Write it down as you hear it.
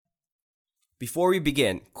Before we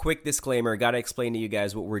begin, quick disclaimer, gotta explain to you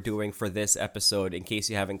guys what we're doing for this episode in case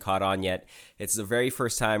you haven't caught on yet. It's the very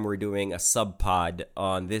first time we're doing a sub-pod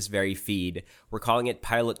on this very feed. We're calling it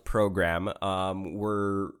Pilot Program.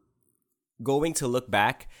 We're going to look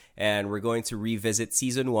back and we're going to revisit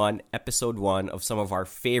Season 1, Episode 1 of some of our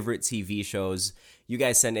favorite TV shows. You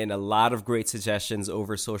guys sent in a lot of great suggestions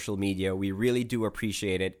over social media. We really do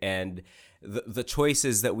appreciate it, and the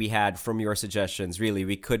choices that we had from your suggestions, really,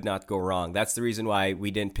 we could not go wrong. That's the reason why we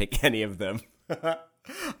didn't pick any of them.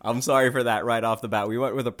 I'm sorry for that right off the bat. We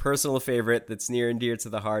went with a personal favorite that's near and dear to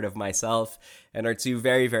the heart of myself and our two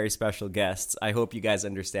very, very special guests. I hope you guys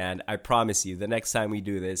understand. I promise you, the next time we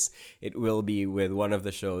do this, it will be with one of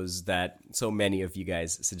the shows that so many of you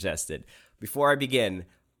guys suggested. Before I begin,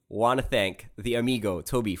 want to thank the amigo,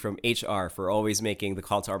 Toby from HR, for always making the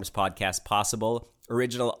Call to Arms podcast possible.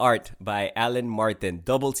 Original art by Alan Martin,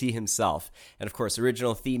 Double T himself. And of course,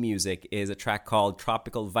 original theme music is a track called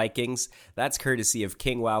Tropical Vikings. That's courtesy of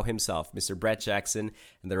King Wow himself, Mr. Brett Jackson,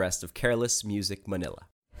 and the rest of Careless Music Manila.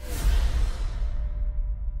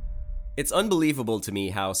 It's unbelievable to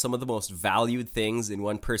me how some of the most valued things in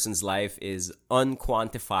one person's life is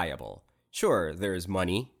unquantifiable. Sure, there's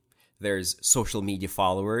money, there's social media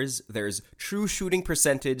followers, there's true shooting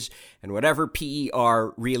percentage, and whatever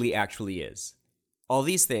PER really actually is. All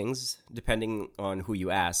these things, depending on who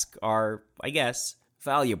you ask, are, I guess,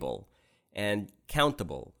 valuable and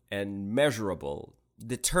countable and measurable,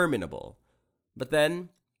 determinable. But then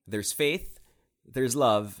there's faith, there's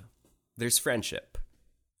love, there's friendship.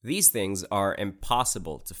 These things are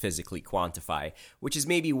impossible to physically quantify, which is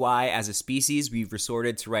maybe why, as a species, we've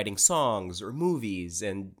resorted to writing songs or movies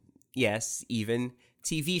and, yes, even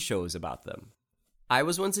TV shows about them. I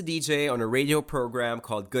was once a DJ on a radio program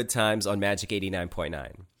called Good Times on Magic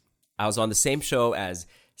 89.9. I was on the same show as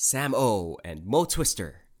Sam O and Mo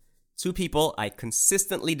Twister, two people I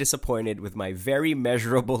consistently disappointed with my very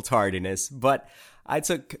measurable tardiness, but I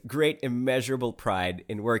took great immeasurable pride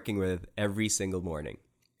in working with every single morning.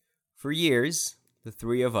 For years, the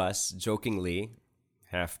three of us jokingly,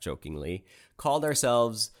 half-jokingly, called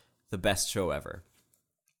ourselves the best show ever.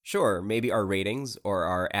 Sure, maybe our ratings or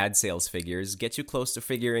our ad sales figures get you close to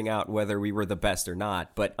figuring out whether we were the best or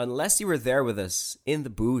not, but unless you were there with us in the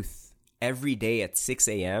booth every day at 6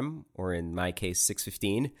 a.m., or in my case,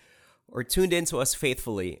 6:15, or tuned in to us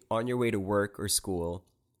faithfully on your way to work or school,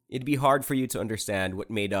 it'd be hard for you to understand what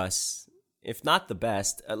made us, if not the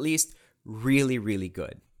best, at least really, really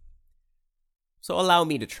good. So allow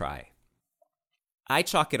me to try. I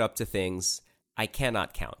chalk it up to things I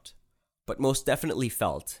cannot count, but most definitely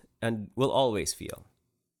felt and will always feel.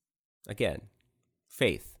 Again,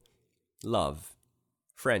 faith, love,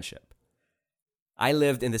 friendship. I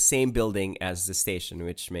lived in the same building as the station,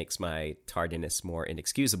 which makes my tardiness more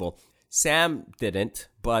inexcusable. Sam didn't,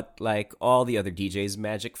 but like all the other DJs,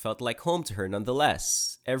 Magic felt like home to her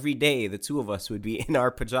nonetheless. Every day, the two of us would be in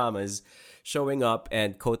our pajamas, showing up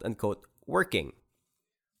and quote-unquote working.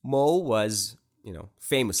 Mo was,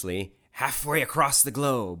 famously halfway across the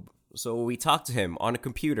globe, so we talked to him on a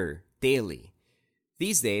computer daily.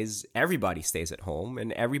 These days, everybody stays at home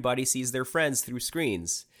and everybody sees their friends through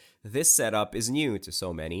screens. This setup is new to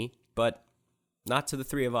so many, but not to the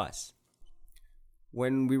three of us.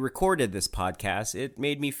 When we recorded this podcast, it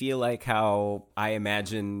made me feel like how I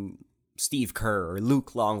imagine Steve Kerr or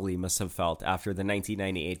Luke Longley must have felt after the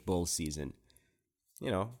 1998 Bulls season.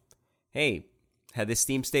 Hey, had this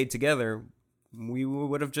team stayed together, we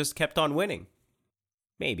would have just kept on winning.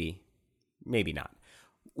 Maybe not.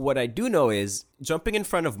 What I do know is jumping in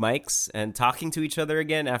front of mics and talking to each other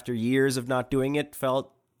again after years of not doing it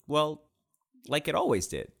felt, well, like it always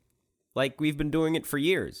did. Like we've been doing it for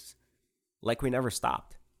years. Like we never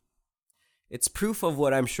stopped. It's proof of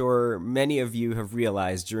what I'm sure many of you have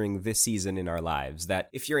realized during this season in our lives, that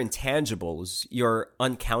if your intangibles, your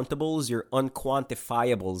uncountables, your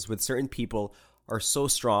unquantifiables with certain people are so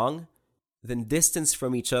strong, then distance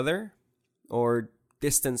from each other or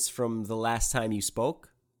distance from the last time you spoke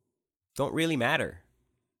don't really matter.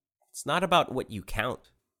 It's not about what you count.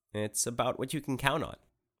 It's about what you can count on.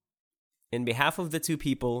 In behalf of the two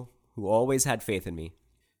people who always had faith in me,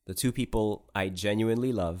 the two people I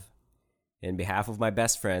genuinely love, in behalf of my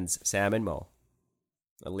best friends, Sam and Mo,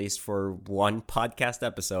 at least for one podcast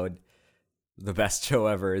episode, the best show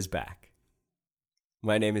ever is back.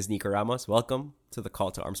 My name is Nico Ramos. Welcome to the Call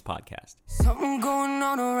to Arms podcast. Something going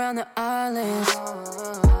on around the island.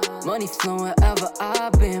 Money flowing wherever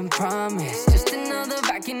I've been promised. Just another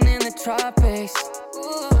vacuum in the tropics.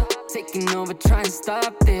 Taking over, trying to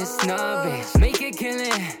stop this snobbish. Make a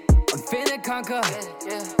killing, I'm finna conquer.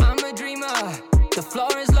 I'm a dreamer, the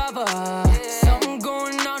floor is lava.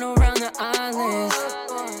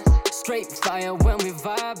 straight fire when we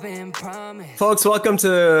vibing, promise. Folks, welcome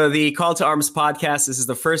to the Call to Arms podcast. This is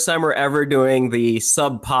the first time we're ever doing the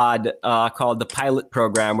sub-pod called the Pilot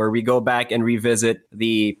Program, where we go back and revisit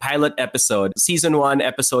the pilot episode, season 1,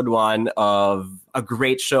 episode 1 of a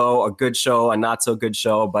great show, a good show, a not so good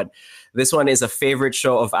show, but this one is a favorite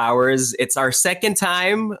show of ours. It's our second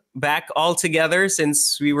time back all together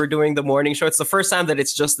since we were doing the morning show. It's the first time that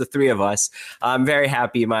it's just the three of us. I'm very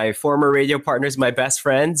happy. My former radio partners, my best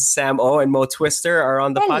friends, Sam O and Mo Twister, are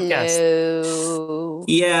on the podcast.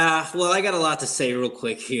 Yeah, well, I got a lot to say real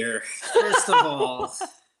quick here. First of all,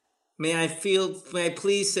 may I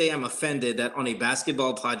please say I'm offended that on a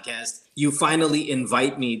basketball podcast, you finally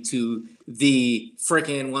invite me to the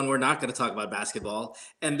frickin' one we're not going to talk about basketball.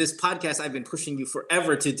 And this podcast I've been pushing you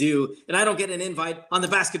forever to do, and I don't get an invite on the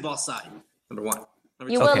basketball side. Number one.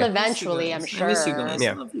 You will eventually, I'm sure. I miss you guys.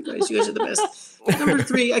 Yeah. I love you guys. You guys are the best. Number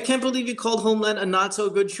 3, I can't believe you called Homeland a not so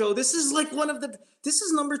good show. This is like this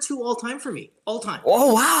is number 2 all time for me. All time.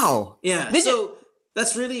 Oh, wow. Yeah.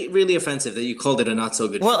 That's really, really offensive that you called it a not so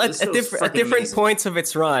good show. Well, at different amazing. points of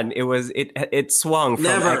its run, it swung from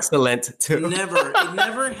excellent to It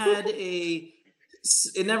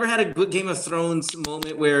never had a good Game of Thrones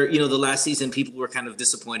moment where, the last season people were kind of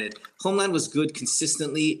disappointed. Homeland was good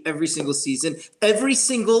consistently every single season, every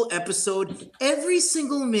single episode, every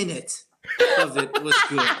single minute of it was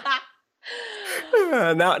good.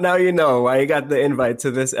 Now you know why you got the invite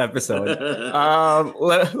to this episode.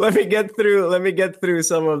 Let me get through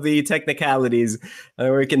some of the technicalities,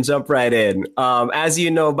 and we can jump right in. As you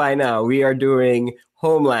know by now, we are doing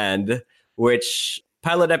Homeland, which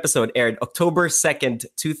pilot episode aired October 2nd,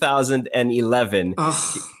 2011.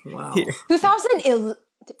 Oh, wow.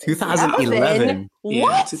 2011. Yeah,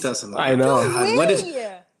 What? 2011. I know. God,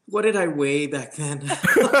 what did I weigh back then?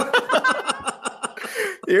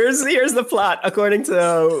 Here's the plot. According to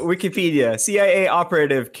Wikipedia, CIA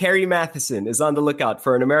operative Carrie Matheson is on the lookout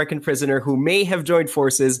for an American prisoner who may have joined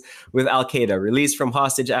forces with Al-Qaeda. Released from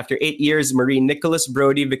hostage after 8 years, Marine Nicholas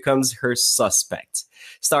Brody becomes her suspect.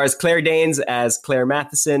 Stars Claire Danes as Claire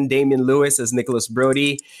Matheson, Damian Lewis as Nicholas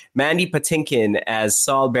Brody, Mandy Patinkin as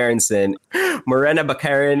Saul Berenson, Morena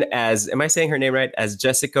Baccarin as, am I saying her name right, as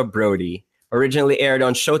Jessica Brody. Originally aired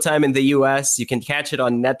on Showtime in the US. You can catch it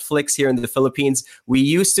on Netflix here in the Philippines. We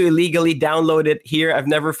used to illegally download it here. I've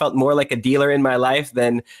never felt more like a dealer in my life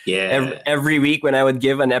than every week when I would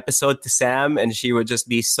give an episode to Sam and she would just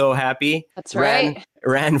be so happy. That's right.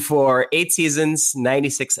 Ran for 8 seasons,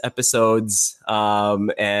 96 episodes,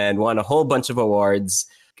 and won a whole bunch of awards.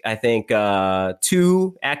 I think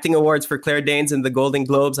 2 acting awards for Claire Danes in the Golden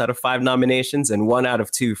Globes out of 5 nominations and 1 out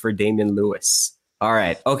of 2 for Damian Lewis. All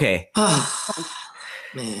right. Okay.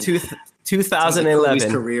 Man.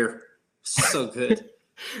 2011. Career. So good.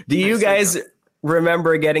 Do you guys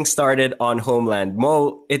remember getting started on Homeland?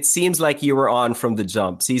 Mo, it seems like you were on from the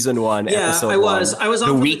jump. Season 1, episode 1. I was on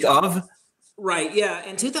the from week of? Right. Yeah.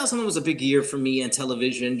 And 2001 was a big year for me and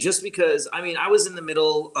television just because, I was in the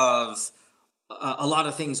middle of a lot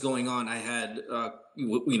of things going on. I had,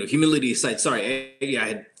 humility aside. Sorry. I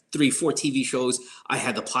had 3-4 TV shows. I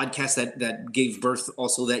had the podcast that gave birth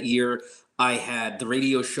also that year. I had the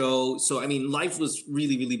radio show. So, life was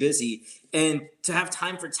really, really busy. And to have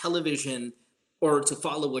time for television or to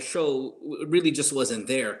follow a show really just wasn't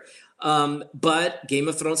there. But Game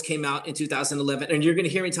of Thrones came out in 2011. And you're going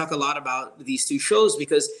to hear me talk a lot about these 2 shows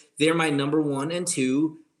because they're my number 1 and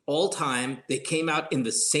 2 all time. They came out in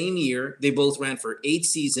the same year. They both ran for 8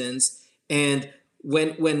 seasons. And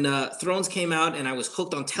when Thrones came out and I was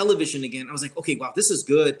hooked on television again, I was like, okay, wow, this is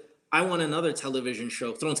good. I want another television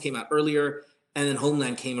show. Thrones came out earlier and then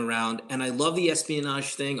Homeland came around. And I love the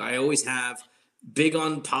espionage thing. I always have. Big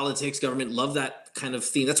on politics, government, love that kind of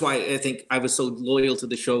theme. That's why I think I was so loyal to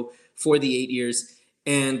the show for the 8 years.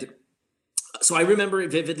 And so I remember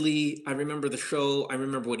it vividly. I remember the show. I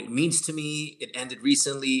remember what it means to me. It ended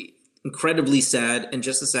recently. Incredibly sad and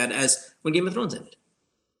just as sad as when Game of Thrones ended.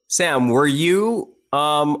 Sam, were you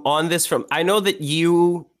on this from... I know that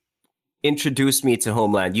you introduced me to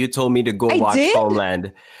Homeland. You told me to go watch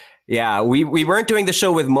Homeland. Yeah, we weren't doing the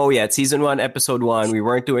show with Mo yet. Season 1, episode 1. We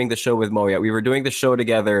weren't doing the show with Mo yet. We were doing the show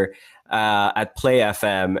together at Play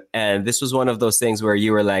FM. And this was one of those things where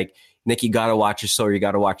you were like, Nick, you got to watch the show. You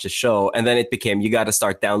got to watch the show. And then it became, you got to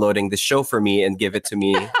start downloading the show for me and give it to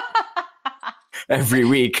me every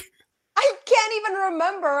week. I can't even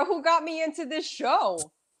remember who got me into this show.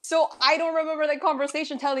 So I don't remember the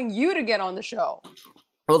conversation telling you to get on the show.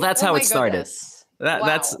 Well, that's how it started. Goodness.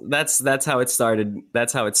 Wow. That's how it started.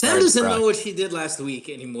 That's how it started. Sam doesn't know what she did last week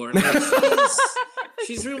anymore.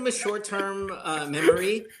 She's real with short-term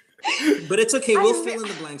memory. But it's okay. I We'll re- fill in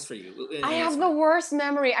the blanks for you. I It's have the fine. worst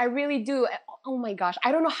memory. I really do. Oh my gosh.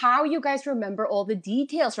 I don't know how you guys remember all the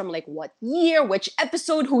details from like what year, which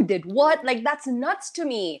episode, who did what. Like that's nuts to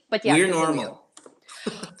me. But yeah, We're continue. normal.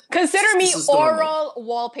 Consider me This is normal. oral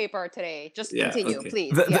wallpaper today. Just Yeah, continue, okay.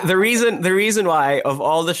 please. The, Yeah. the reason why of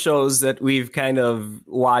all the shows that we've kind of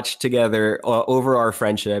watched together over our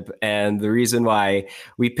friendship, and the reason why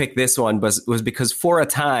we picked this one was because for a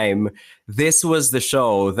time this was the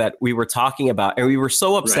show that we were talking about, and we were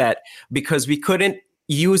so upset because we couldn't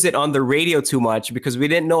use it on the radio too much because we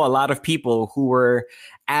didn't know a lot of people who were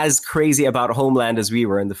as crazy about Homeland as we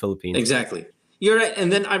were in the Philippines. Exactly. You're right.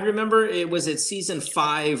 And then I remember it was at season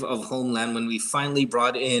 5 of Homeland when we finally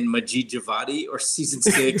brought in Majid Javadi, or season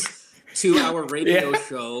 6, to our radio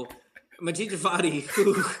show. Majid Javadi,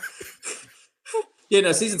 who,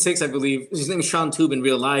 season 6, I believe, his name is Sean Tube in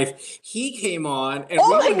real life. He came on and Oh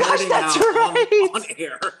we my were gosh, nerding that's out right. on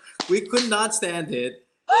air. We could not stand it.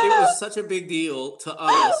 It was such a big deal to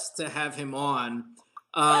us to have him on.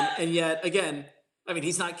 And yet, again, I mean,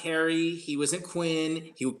 he's not Carrie. He wasn't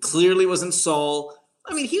Quinn. He clearly wasn't Saul.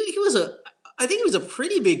 I mean, he was I think he was a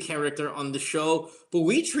pretty big character on the show, but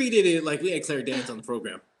we treated it like we had Claire Danes on the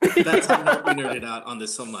program. That's how much we nerded out on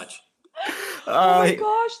this so much. Oh my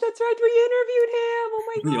gosh, that's right. We interviewed him. Oh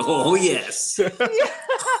my Oh, yes.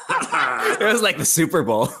 It was like the Super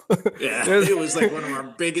Bowl. Yeah, it was like one of our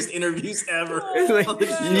biggest interviews ever. It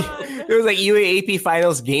was like UAAP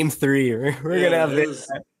Finals Game 3. We're gonna have this.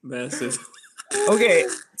 Massive. Okay,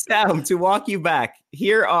 Sam, to walk you back,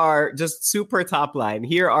 here are just super top line.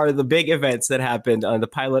 Here are the big events that happened on the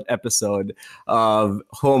pilot episode of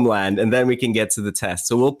Homeland, and then we can get to the test.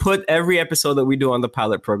 So we'll put every episode that we do on the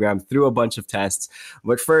pilot program through a bunch of tests.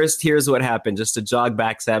 But first, here's what happened, just to jog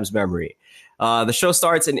back Sam's memory. The show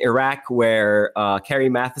starts in Iraq, where Carrie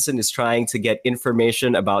Matheson is trying to get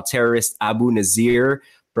information about terrorist Abu Nazir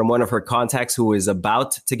from one of her contacts who is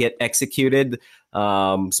about to get executed.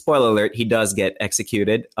 Spoiler alert, he does get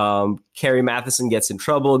executed. Carrie Matheson gets in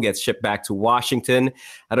trouble, gets shipped back to Washington.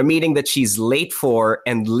 At a meeting that she's late for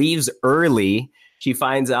and leaves early, she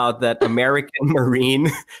finds out that American Marine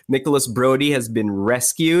Nicholas Brody has been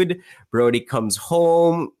rescued. Brody comes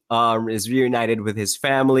home, is reunited with his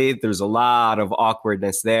family. There's a lot of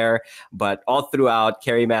awkwardness there, but all throughout,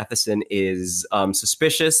 Carrie Matheson is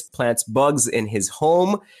suspicious, plants bugs in his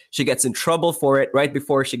home. She gets in trouble for it right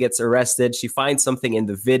before she gets arrested. She finds something in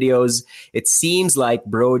the videos. It seems like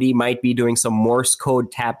Brody might be doing some Morse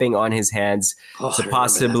code tapping on his hands to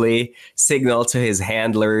possibly signal to his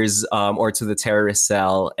handlers or to the terrorist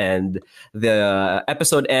cell. And the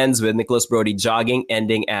episode ends with Nicholas Brody jogging,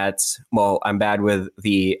 ending at, well, I'm bad with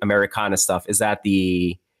the Americana stuff. Is that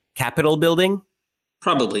the Capitol building?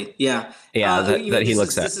 Probably, yeah. Yeah, that he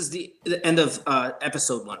looks at. This is the end of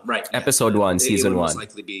episode 1, right? Episode 1, season 1. Most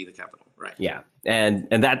likely be the Capitol, right? Yeah, and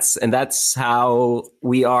that's how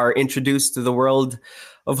we are introduced to the world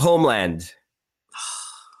of Homeland.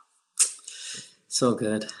 So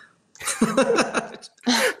good.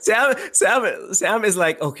 Sam is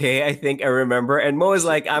like, okay, I think I remember, and Mo is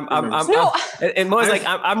like, I'm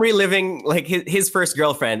reliving like his first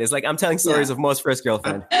girlfriend. Is like I'm telling stories of Mo's first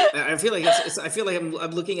girlfriend. I feel like I'm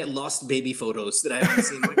looking at lost baby photos that I haven't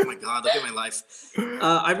seen. Like, oh my god, look at my life.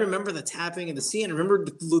 I remember the tapping and the scene. I remember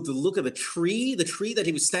the look of the tree that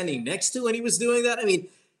he was standing next to when he was doing that. I mean,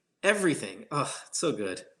 everything. Oh, it's so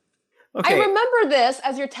good. Okay. I remember this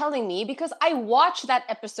as you're telling me because I watched that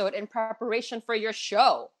episode in preparation for your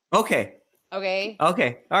show. Okay. All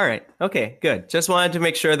right. Okay, good. Just wanted to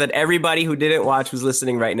make sure that everybody who didn't watch, who's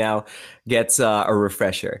listening right now, gets a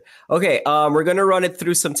refresher. Okay, we're going to run it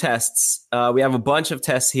through some tests. We have a bunch of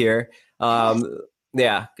tests here.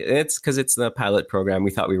 Yeah, it's because it's the pilot program.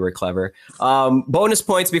 We thought we were clever. Bonus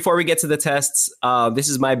points before we get to the tests. This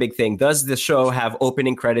is my big thing. Does the show have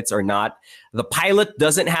opening credits or not? The pilot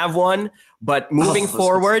doesn't have one, but moving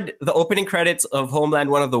forward, the opening credits of Homeland,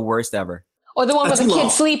 one of the worst ever. Or the one with the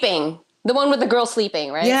kid sleeping. The one with the girl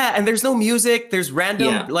sleeping, right? Yeah, and there's no music. There's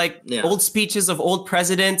random old speeches of old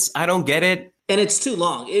presidents. I don't get it. And it's too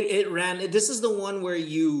long. It ran. This is the one where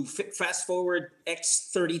you fast forward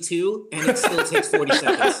X32 and it still takes 40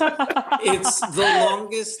 seconds. It's the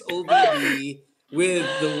longest OBD with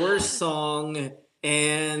the worst song.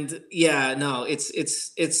 And yeah, no, it's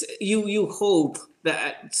you hope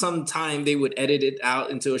that sometime they would edit it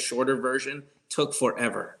out into a shorter version. Took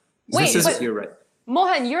forever. Wait, You're right.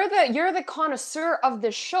 Mohan, you're the connoisseur of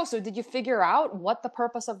this show. So did you figure out what the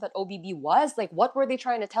purpose of that OBB was? Like, what were they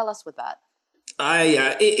trying to tell us with that?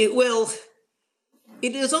 It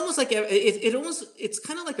is almost like it's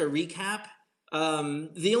kind of like a recap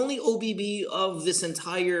The only OBB of this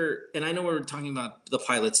entire, and I know we're talking about the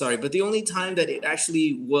pilot, sorry, but the only time that it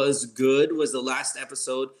actually was good was the last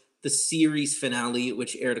episode, the series finale,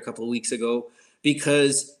 which aired a couple of weeks ago,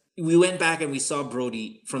 because we went back and we saw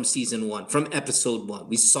Brody from season 1, from episode 1.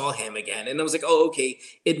 We saw him again. And I was like, oh, okay,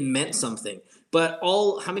 it meant something. But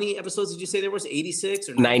how many episodes did you say there was? 86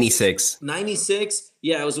 or 96? 96.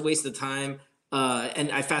 Yeah, it was a waste of time.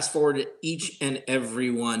 And I fast forwarded each and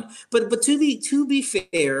every one. But to be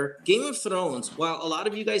fair, Game of Thrones, while a lot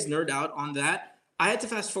of you guys nerd out on that, I had to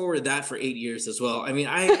fast forward that for 8 years as well. I mean,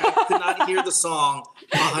 I could not hear the song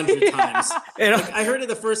 100 times. Like, I heard it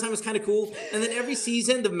the first time, it was kind of cool. And then every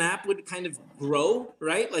season, the map would kind of grow,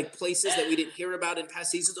 right? Like places that we didn't hear about in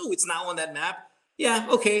past seasons. Oh, it's now on that map. Yeah,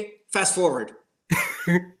 okay, fast forward.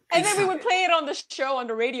 And then we would play it on the show, on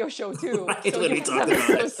the radio show too. Right, so when we you talked were about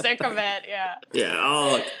so it. sick of it, yeah. Yeah,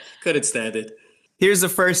 oh, couldn't stand it. Here's the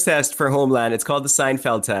first test for Homeland. It's called the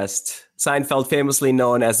Seinfeld test. Seinfeld, famously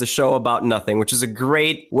known as the show about nothing, which is a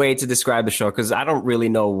great way to describe the show because I don't really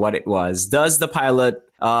know what it was. Does the pilot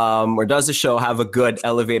or does the show have a good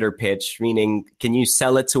elevator pitch? Meaning, can you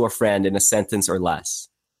sell it to a friend in a sentence or less?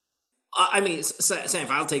 I mean, Sam,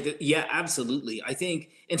 I'll take it. Yeah, absolutely. I think,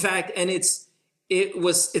 in fact, and it's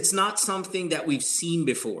not something that we've seen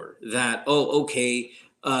before. That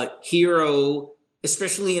hero,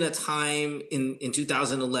 especially in a time in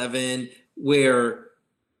 2011 where,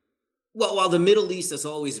 well, while the Middle East has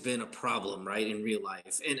always been a problem, right, in real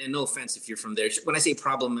life, and no offense if you're from there, when I say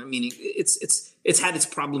problem, I mean it's had its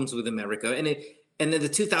problems with America, and in the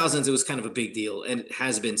 2000s it was kind of a big deal, and it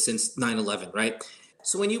has been since 9/11, right?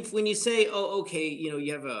 So when you say,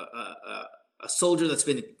 you have a soldier that's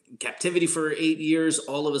been in captivity for 8 years,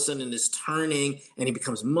 all of a sudden is turning and he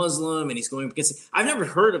becomes Muslim and he's going against it. I've never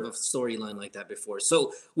heard of a storyline like that before.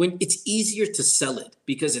 So when it's easier to sell it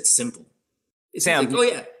because it's simple. It's Sam, like, oh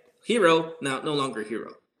yeah, hero, now no longer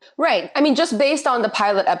hero. Right. I mean, just based on the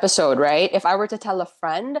pilot episode, right? If I were to tell a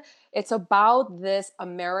friend, it's about this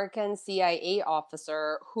American CIA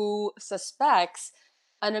officer who suspects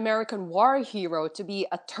an American war hero to be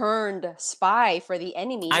a turned spy for the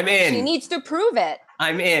enemy. I'm in. She needs to prove it.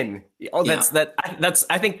 I'm in. Oh, Yeah.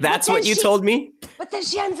 I think that's what you told me. But then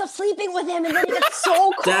she ends up sleeping with him, and then it gets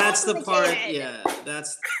so That's the part. complicated. Yeah,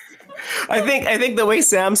 that's. I think the way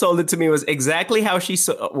Sam sold it to me was exactly how she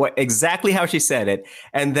said it,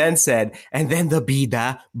 and then the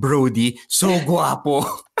bida Brody so guapo,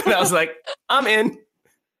 and I was like, I'm in.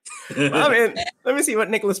 Let me see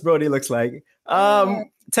what Nicholas Brody looks like.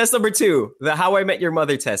 Test number 2, the How I Met Your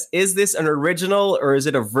Mother test. Is this an original or is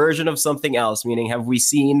it a version of something else? Meaning, have we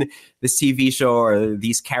seen this TV show or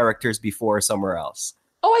these characters before somewhere else?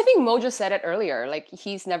 Oh, I think Mo just said it earlier. Like,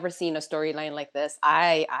 he's never seen a storyline like this.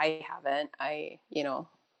 I haven't.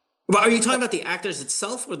 But are you talking about the actors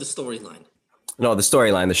itself or the storyline? No, the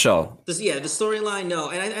storyline, the show. The storyline, no.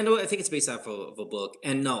 And I know, I think it's based off of a book.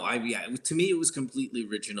 And no, to me, it was completely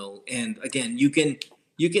original. And again, you can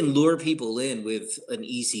lure people in with an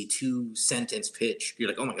easy 2-sentence pitch. You're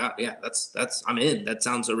like, oh my God, yeah, that's I'm in. That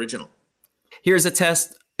sounds original. Here's a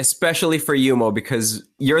test, especially for you, Mo, because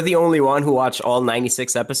you're the only one who watched all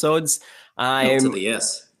 96 episodes.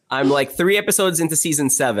 Yes. I'm like 3 episodes into season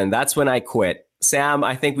 7. That's when I quit. Sam,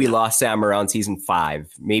 I think we lost Sam around season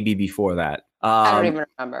 5, maybe before that. I don't even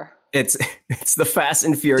remember. It's the Fast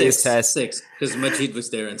and Furious test. 6, because Majid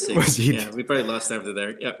was there in 6. Majid. Yeah, we probably lost after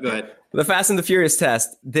there. Yeah, go ahead. The Fast and the Furious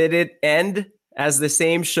test. Did it end as the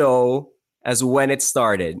same show as when it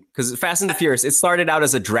started? Because Fast and the Furious, it started out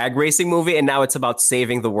as a drag racing movie, and now it's about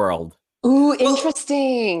saving the world. Ooh,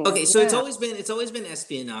 interesting. Okay, so Yeah. it's always been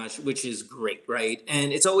espionage, which is great, right?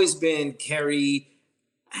 And it's always been Carrie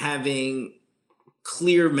having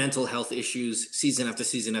clear mental health issues season after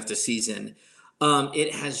season after season.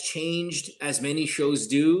 It has changed, as many shows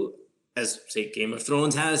do, as say Game of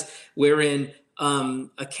Thrones has, wherein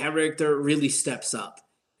a character really steps up.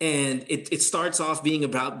 And it starts off being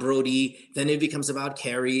about Brody, then it becomes about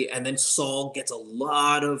Carrie, and then Saul gets a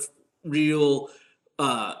lot of real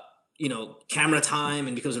camera time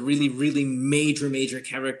and becomes a really, really major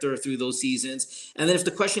character through those seasons. And then if the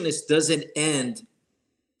question is, does it end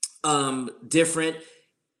different?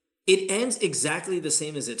 It ends exactly the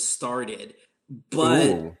same as it started, but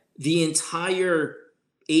Ooh. the entire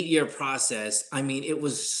 8-year process, I mean, it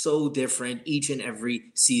was so different each and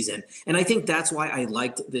every season. And I think that's why I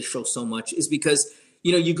liked this show so much, is because,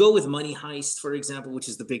 you go with Money Heist, for example, which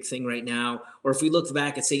is the big thing right now. Or if we look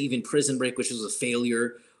back at, say, even Prison Break, which was a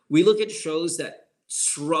failure, we look at shows that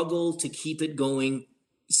struggle to keep it going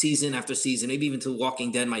season after season, maybe even to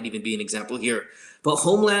Walking Dead might even be an example here. But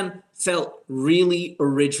Homeland felt really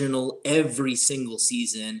original every single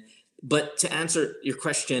season. But to answer your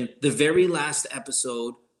question, the very last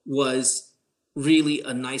episode was really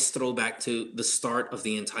a nice throwback to the start of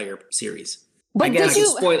the entire series. But I did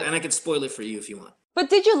you? can spoil it for you if you want. But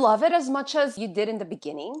did you love it as much as you did in the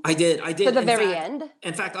beginning? I did. To the very end?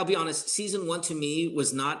 In fact, I'll be honest, season 1 to me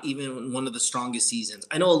was not even one of the strongest seasons.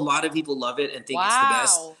 I know a lot of people love it and think it's the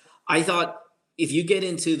best. I thought if you get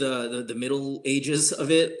into the middle ages of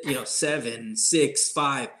it, 7, 6,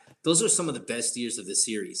 5, those are some of the best years of the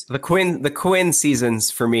series. The Quinn seasons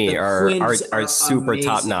for me are super amazing.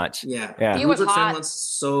 top notch. Yeah. He was Rupert hot. Friendly's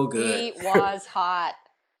so good. He was hot.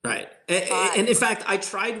 Right. And in fact, I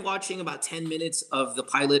tried watching about 10 minutes of the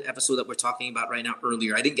pilot episode that we're talking about right now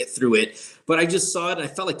earlier. I didn't get through it, but I just saw it and I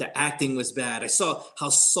felt like the acting was bad. I saw how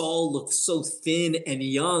Saul looked so thin and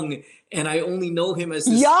young, and I only know him as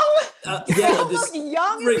this, Young? this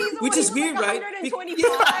Young? right, which is weird, like right?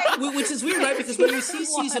 125. Which is weird, right? Because when you see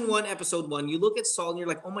season 1, episode 1, you look at Saul and you're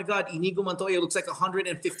like, oh my God, Inigo Montoya looks like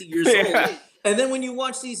 150 years old. And then when you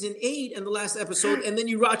watch season 8 and the last episode, and then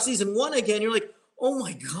you watch season 1 again, you're like, oh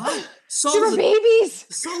my God, They were babies.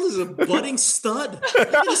 Saul is a budding stud.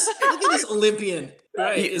 Look at this Olympian.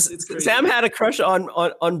 Right. It's crazy. Sam had a crush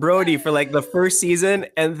on Brody for like the first season,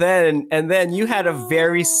 and then you had a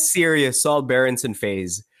very serious Saul Berenson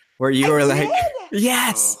phase where you were like,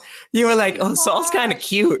 yes. You were like, oh, Saul's kind of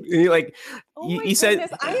cute. And you're like, you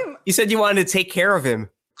said you wanted to take care of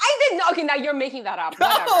him. I didn't. Okay, now you're making that up.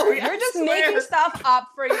 Whatever. You're just making stuff up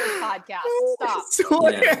for your podcast.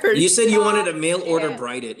 Stop. Yeah. You said you wanted a mail order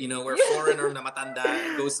bride it, where foreigner na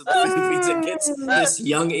matanda goes to the Philippines and gets this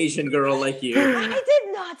young Asian girl like you. I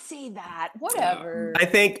did not say that. Whatever. I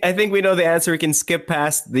think we know the answer. We can skip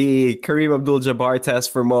past the Kareem Abdul-Jabbar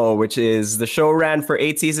test for Mo, which is the show ran for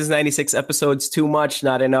 8 seasons, 96 episodes. Too much,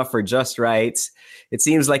 not enough, for just right. It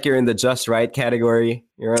seems like you're in the just right category.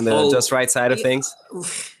 You're on the just right side of things.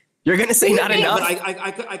 You're gonna say not enough.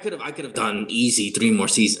 But I could have done easy 3 more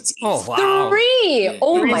seasons. Easy. Oh wow, 3! Yeah.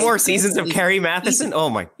 Oh 3 my more seasons of Carrie Matheson. Easy. Oh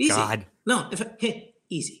my Easy. God. No, in fact,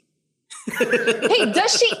 easy. Hey,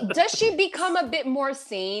 does she become a bit more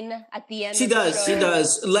sane at the end? She of the does. show? She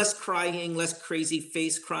does. Less crying, less crazy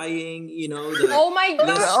face crying. Oh my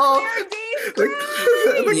God!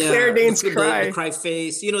 Claire Danes cry. The cry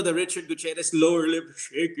face. The Richard Gutierrez lower lip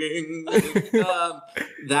shaking.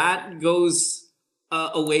 That goes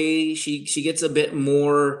away. She gets a bit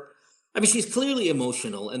more. I mean, she's clearly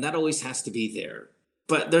emotional, and that always has to be there.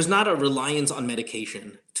 But there's not a reliance on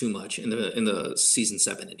medication too much in the season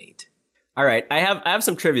 7 and 8. All right, I have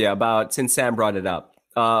some trivia about, since Sam brought it up.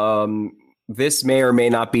 This may or may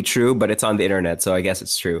not be true, but it's on the internet, so I guess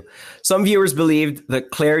it's true. Some viewers believed that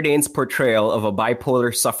Claire Danes' portrayal of a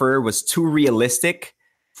bipolar sufferer was too realistic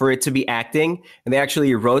for it to be acting, and they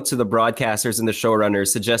actually wrote to the broadcasters and the showrunners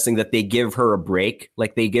suggesting that they give her a break,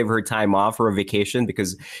 like they give her time off or a vacation,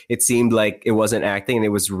 because it seemed like it wasn't acting and it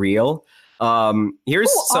was real. Who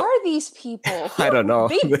are these people? I don't know.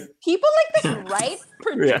 People like this, right?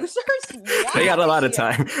 Producers? Yeah. They got a lot of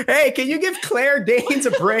time. Hey, can you give Claire Danes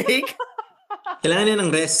a break? Kailangan niya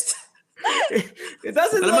ng rest. It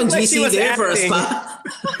doesn't look like she was acting.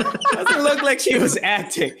 It doesn't look like she was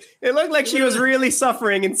acting. It looked like she was really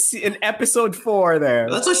suffering in episode 4 there.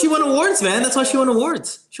 That's why she won awards, man. That's why she won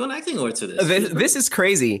awards. She won acting awards for this. This is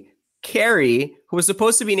crazy. Carrie, who was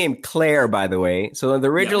supposed to be named Claire, by the way. So in the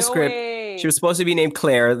original script, she was supposed to be named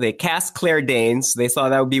Claire. They cast Claire Danes. They thought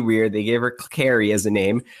that would be weird. They gave her Carrie as a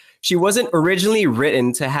name. She wasn't originally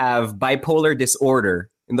written to have bipolar disorder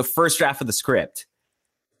in the first draft of the script.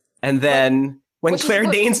 And then when Claire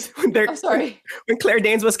Danes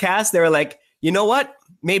was cast, they were like, you know what?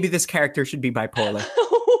 Maybe this character should be bipolar.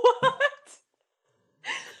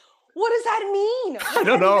 What does that mean? I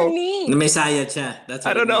don't know. The Messiah, that's what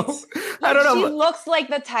I don't know. Like, I don't know. She looks like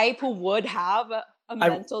the type who would have a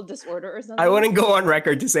mental disorder or something. I wouldn't go on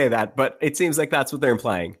record to say that, but it seems like that's what they're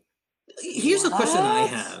implying. Here's a question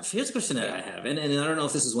that I have. And I don't know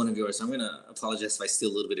if this is one of yours, so I'm going to apologize if I steal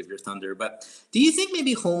a little bit of your thunder. But do you think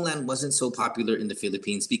maybe Homeland wasn't so popular in the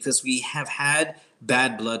Philippines because we have had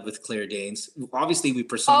bad blood with Claire Danes? Obviously, we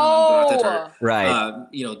persona non grata her, right.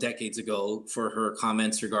 Decades ago for her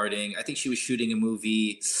comments regarding, I think she was shooting a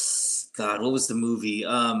movie. God, what was the movie?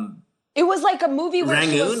 It was like a movie where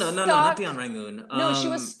Rangoon? she was No, stuck. not beyond Rangoon. No, she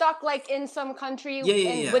was stuck like in some country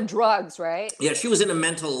with drugs, right? Yeah, she was in a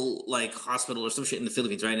mental like hospital or some shit in the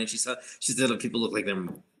Philippines, right? And she said that people look like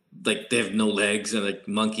them, like they have no legs and like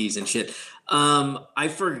monkeys and shit. I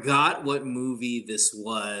forgot what movie this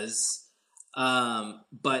was.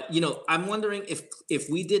 But I'm wondering if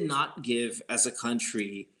we did not give as a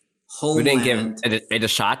country We didn't give Homeland, it a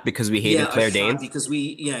shot because we hated yeah, a Claire shot Danes. because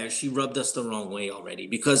she rubbed us the wrong way already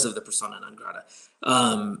because of the persona non grata.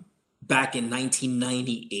 Back in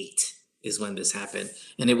 1998 is when this happened,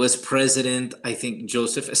 and it was President, I think,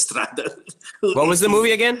 Joseph Estrada. What was the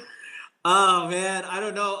movie again? Oh man, I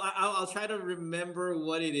don't know. I'll try to remember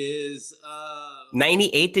what it is.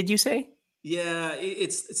 98, did you say? Yeah,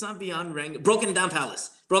 it's not Beyond Rank. Broken Down Palace.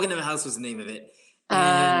 Broken Down Palace was the name of it,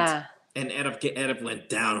 and Ah. Edip went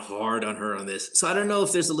down hard on her on this. So I don't know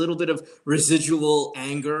if there's a little bit of residual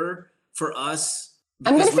anger for us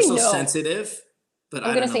I'm because gonna we're say so no. sensitive. But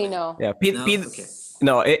I'm I gonna don't know, say man. no. Yeah, No? Okay.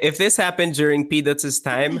 no. If this happened during P. Dutz's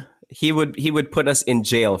time, he would put us in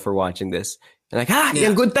jail for watching this. And like, Yeah.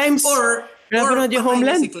 yung good times. Or Napanood yung behind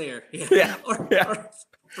Homeland? si Claire. Yeah.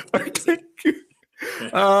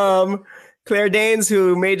 Claire Danes,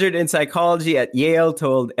 who majored in psychology at Yale,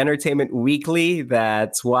 told Entertainment Weekly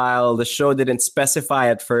that while the show didn't specify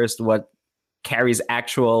at first what Carrie's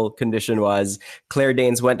actual condition was, Claire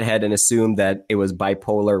Danes went ahead and assumed that it was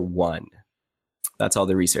bipolar 1. That's all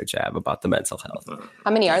the research I have about the mental health. How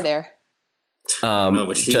many are there? No,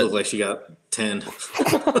 but she looked like she got 10. The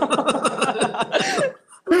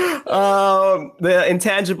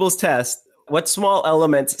intangibles test. What small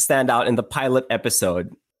elements stand out in the pilot episode?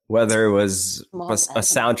 Whether it was a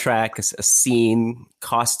soundtrack, a scene,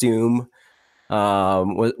 costume.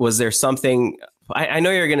 Was there something? I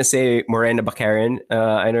know you're going to say Morena Baccarin.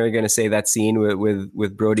 I know you're going to say that scene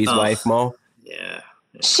with Brody's wife, Mo. Yeah.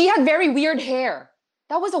 She had very weird hair.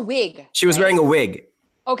 That was a wig. She was wearing a wig.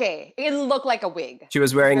 Okay, it looked like a wig. She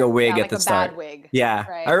was wearing a wig like at the a start. bad wig. Yeah,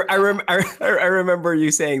 right? I remember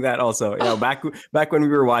you saying that also. Back when we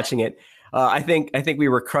were watching it. I think we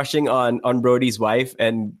were crushing on Brody's wife,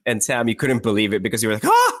 and Sam, you couldn't believe it because you were like,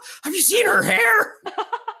 have you seen her hair?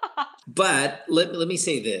 But let me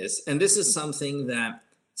say this, and this is something that,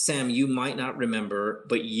 Sam, you might not remember,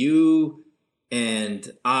 but you and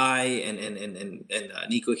I and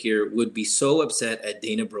Nico here would be so upset at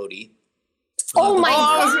Dana Brody. Oh my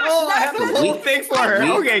gosh! I have the whole thing for her.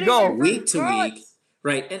 Okay, go. Week to week.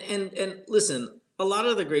 Right. And listen, a lot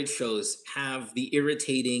of the great shows have the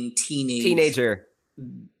irritating teenager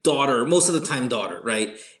daughter, most of the time daughter,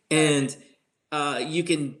 right? And you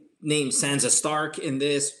can name Sansa Stark in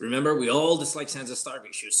this. Remember, we all dislike Sansa Stark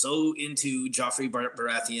because she was so into Joffrey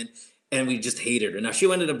Baratheon, and we just hated her. Now she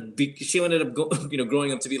ended up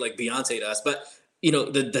growing up to be like Beyonce to us, but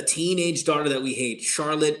the teenage daughter that we hate,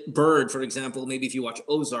 Charlotte Bird, for example, maybe if you watch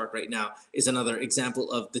Ozark right now, is another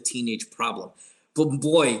example of the teenage problem. But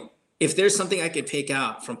boy, if there's something I could pick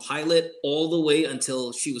out from pilot all the way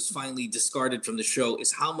until she was finally discarded from the show,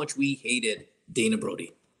 is how much we hated Dana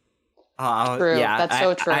Brody. True. Yeah, that's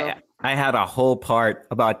so true. I had a whole part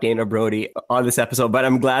about Dana Brody on this episode, but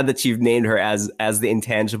I'm glad that you've named her as the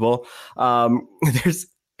intangible. There's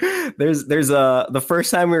the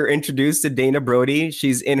first time we were introduced to Dana Brody,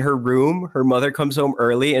 she's in her room. Her mother comes home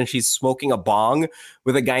early and she's smoking a bong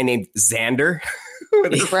with a guy named Xander.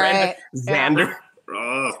 with her friend Xander.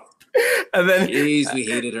 Oh. And then, jeez, we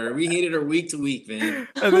hated her. We hated her week to week, man.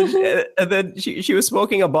 And then she was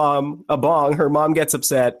smoking a bong. Her mom gets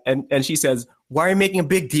upset and she says, "Why are you making a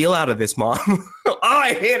big deal out of this, Mom?" Oh,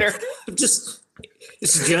 I hate her. It's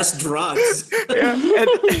just drugs. Yeah,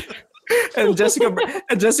 and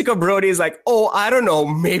Jessica Brody is like, "Oh, I don't know.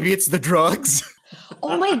 Maybe it's the drugs."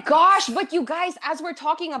 Oh my gosh. But you guys, as we're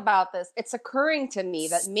talking about this, it's occurring to me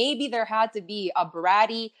that maybe there had to be a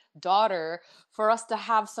bratty daughter for us to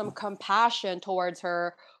have some compassion towards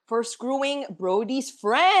her for screwing Brody's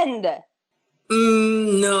friend.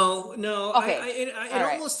 No. Okay. It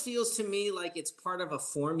almost feels to me like it's part of a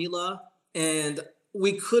formula, and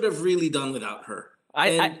we could have really done without her.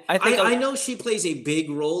 I know she plays a big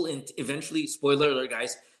role in eventually, spoiler alert,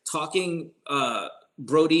 guys, talking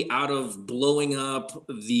Brody out of blowing up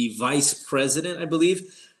the vice president, I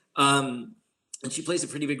believe. And she plays a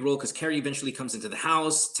pretty big role because Carrie eventually comes into the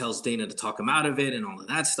house, tells Dana to talk him out of it and all of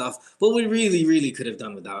that stuff. But we really, really could have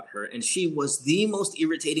done without her. And she was the most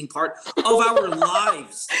irritating part of our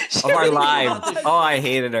lives. Of our lives. Oh, I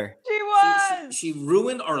hated her. She was. She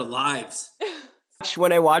ruined our lives.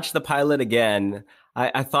 When I watched the pilot again,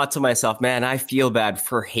 I thought to myself, man, I feel bad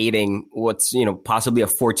for hating what's, possibly a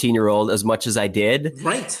 14-year-old as much as I did.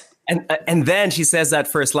 Right. And then she says that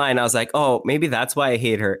first line. I was like, oh, maybe that's why I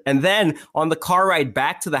hate her. And then on the car ride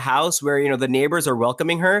back to the house where, the neighbors are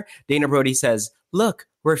welcoming her, Dana Brody says, "Look,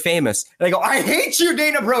 we're famous. And I go, I hate you,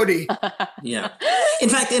 Dana Brody. Yeah. In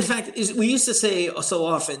fact, we used to say so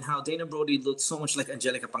often how Dana Brody looked so much like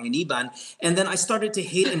Angelica Panginiban, and then I started to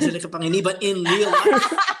hate Angelica Panginiban in real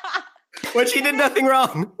life. When she did nothing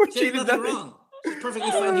wrong. She did nothing wrong. She's a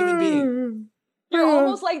perfectly fine human being. You're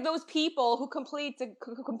almost like those people who complain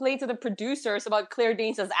to the producers about Claire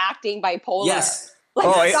Danes' acting bipolar. Yes.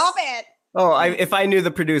 Stop it. If I knew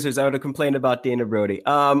the producers, I would have complained about Dana Brody.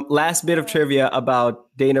 Last bit of trivia about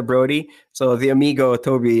Dana Brody. So the amigo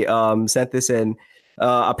Toby sent this in.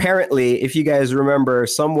 Apparently, if you guys remember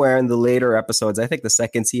somewhere in the later episodes, I think the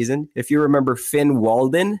second season, if you remember Finn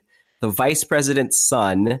Walden, the vice president's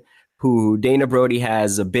son, who Dana Brody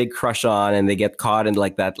has a big crush on, and they get caught in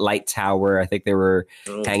like that light tower. I think they were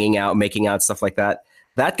hanging out, making out, stuff like that.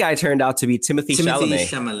 That guy turned out to be Timothy Chalamet.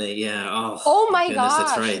 Chalamet, yeah. Oh my gosh,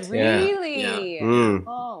 that's right. Really? Yeah. Mm.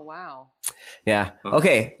 Oh, wow. Yeah.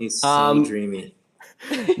 Okay. He's so dreamy.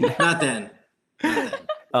 Not then.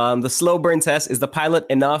 The slow burn test, is the pilot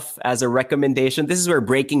enough as a recommendation? This is where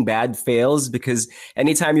Breaking Bad fails, because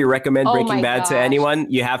anytime you recommend Breaking Bad to anyone,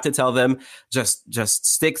 you have to tell them just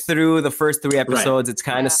stick through the first 3 episodes. Right. It's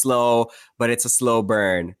kind of slow, but it's a slow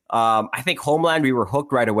burn. I think Homeland, we were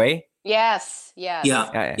hooked right away. Yes. Yeah.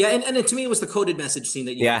 And to me, it was the coded message scene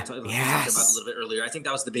that you talked about a little bit earlier. I think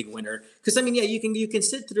that was the big winner. Because I mean, you can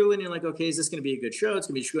sit through and you're like, okay, is this going to be a good show? It's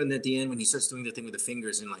going to be good. And at the end, when he starts doing the thing with the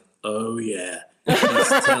fingers, and you're like, oh yeah,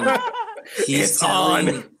 he's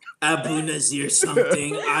telling Abu Nazir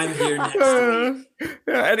something. I'm here next week.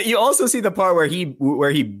 And you also see the part where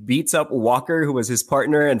he beats up Walker, who was his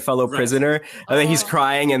partner and fellow prisoner, and then he's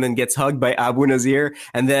crying and then gets hugged by Abu Nazir.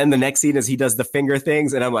 And then the next scene is he does the finger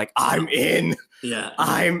things, and I'm like, I'm in. Yeah,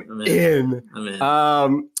 I'm in.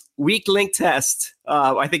 Weak link test.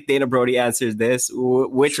 I think Dana Brody answers this.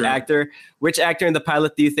 Which actor in the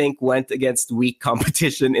pilot do you think went against weak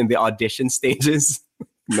competition in the audition stages?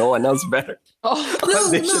 No one else better. No,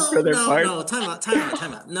 time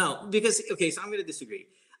out. No, because, okay, so I'm going to disagree.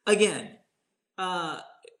 Again, and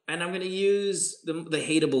I'm going to use the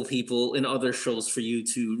hateable people in other shows for you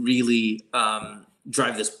to really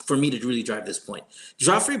drive this point.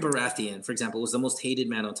 Joffrey Baratheon, for example, was the most hated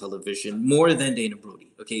man on television, more than Dana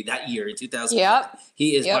Brody. Okay, that year in 2000,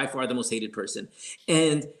 he is by far the most hated person.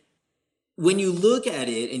 And when you look at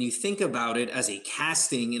it and you think about it as a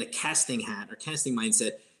casting hat or casting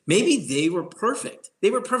mindset, maybe they were perfect. They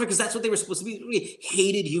were perfect because that's what they were supposed to be. Really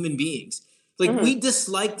hated human beings. Like we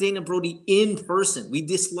disliked Dana Brody in person. We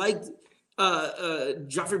disliked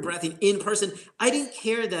Joffrey Baratheon in person. I didn't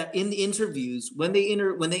care that in the interviews when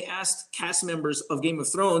they asked cast members of Game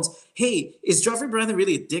of Thrones, "Hey, is Joffrey Baratheon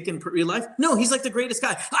really a dick in real life?" No, he's like the greatest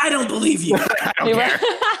guy. I don't believe you. I don't care.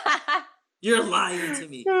 You're lying to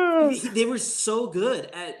me. They were so good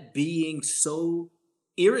at being so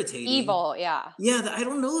irritating. Evil, yeah. Yeah, I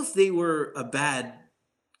don't know if they were a bad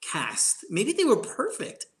cast. Maybe they were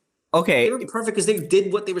perfect. Okay. They were perfect because they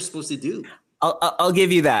did what they were supposed to do. I'll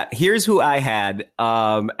give you that. Here's who I had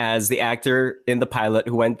as the actor in the pilot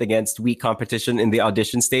who went against weak competition in the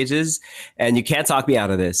audition stages. And you can't talk me out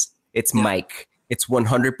of this. It's Mike. It's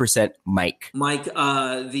 100% Mike. Mike's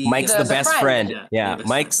the best friend. Yeah.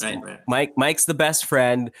 Mike's the best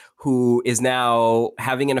friend who is now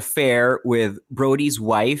having an affair with Brody's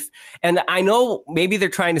wife. And I know maybe they're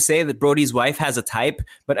trying to say that Brody's wife has a type,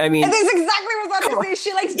 but I mean... And that's exactly what I was about to say.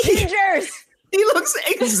 She likes gingers. He looks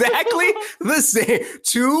exactly the same.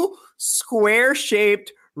 2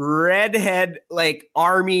 square-shaped, redhead, like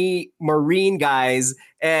army marine guys.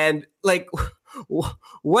 And like... What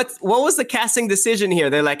was the casting decision here?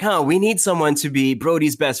 They're like, we need someone to be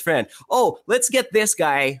Brody's best friend. Oh, let's get this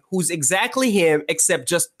guy who's exactly him, except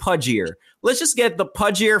just pudgier. Let's just get the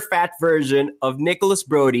pudgier, fat version of Nicholas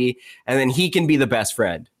Brody, and then he can be the best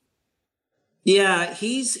friend. Yeah,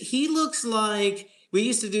 he looks like, we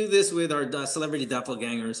used to do this with our celebrity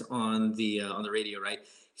doppelgangers on the radio, right?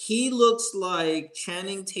 He looks like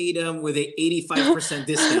Channing Tatum with a 85%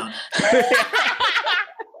 discount.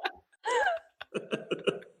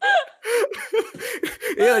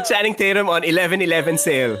 Channing Tatum on 11/11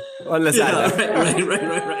 sale on Lazada. Yeah,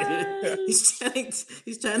 right. He's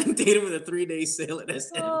Channing Tatum with a 3-day sale at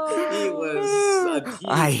SM. He was.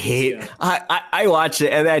 I watched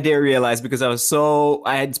it and I didn't realize, because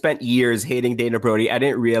I had spent years hating Dana Brody. I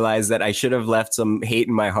didn't realize that I should have left some hate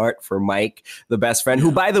in my heart for Mike, the best friend,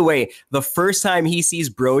 who, by the way, the first time he sees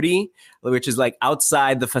Brody, which is like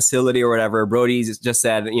outside the facility or whatever, Brody just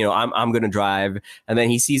said, I'm going to drive. And then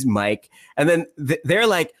he sees Mike, and then they're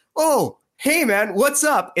like, oh, hey man, what's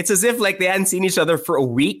up? It's as if like they hadn't seen each other for a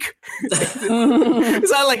week.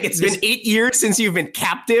 It's not like it's been 8 years since you've been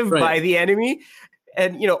captive by the enemy.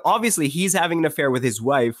 And, obviously he's having an affair with his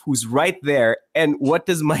wife who's right there. And what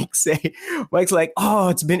does Mike say? Mike's like, oh,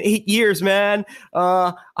 it's been 8 years, man.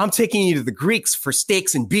 I'm taking you to the Greeks for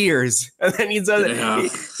steaks and beers. And then he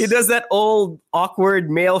does that old awkward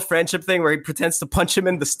male friendship thing where he pretends to punch him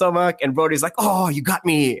in the stomach. And Brody's like, oh, you got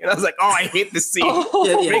me. And I was like, oh, I hate this scene.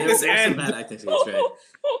 Make this end. Bad acting scenes, right?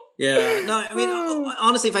 Yeah. No, I mean,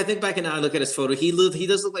 honestly, if I think back and now I look at his photo, he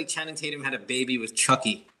does look like Channing Tatum had a baby with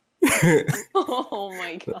Chucky. Oh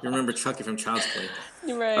my god! You remember Chucky from Child's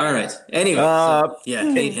Play? Right. All right. Anyway,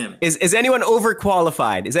 hate him. Is anyone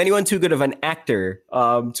overqualified? Is anyone too good of an actor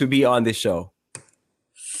to be on this show?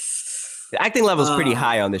 The acting level is pretty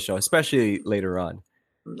high on this show, especially later on.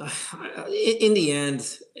 In the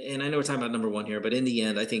end, and I know we're talking about number one here, but in the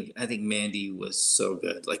end, I think Mandy was so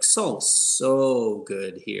good, like so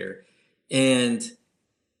good here, and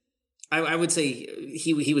I would say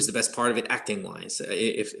he was the best part of it, acting wise,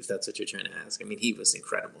 if that's what you're trying to ask. I mean, he was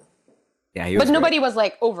incredible. Yeah, he was but nobody was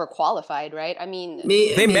like overqualified, right? I mean,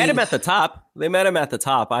 they met him at the top.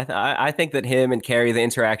 I think that him and Carrie, the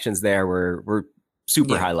interactions there were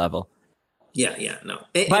super high level. Yeah, no.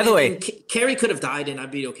 By the way, Carrie could have died, and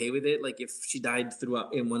I'd be okay with it. Like if she died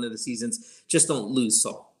throughout in one of the seasons, just don't lose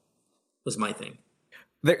Saul. Was my thing.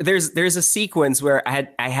 There's a sequence where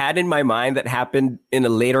I had in my mind that happened in a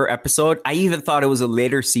later episode. I even thought it was a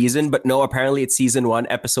later season, but no, apparently it's season 1,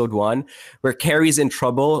 episode 1, where Carrie's in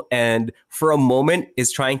trouble and for a moment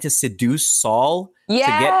is trying to seduce Saul to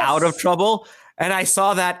get out of trouble. And I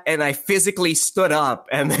saw that and I physically stood up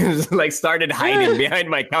and then like started hiding behind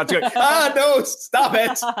my couch going, no, stop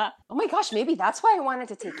it. Oh my gosh, maybe that's why I wanted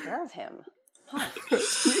to take care of him. Huh.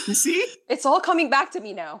 You see? It's all coming back to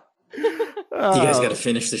me now. You guys got to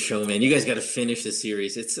finish the show, man. You guys got to finish the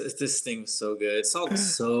series. It's this thing's so good. It's all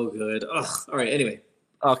so good. Ugh. All right. Anyway.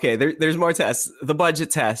 Okay. There's more tests. The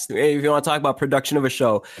budget test. If you want to talk about production of a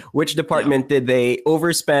show, which department did they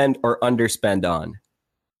overspend or underspend on?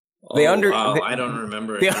 I don't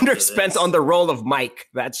remember. They underspent on the role of Mike.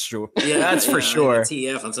 That's true. Yeah, that's for sure.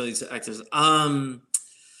 TF on some of these actors. Oh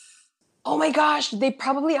my gosh, they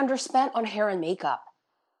probably underspent on hair and makeup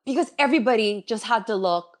because everybody just had to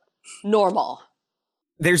look normal.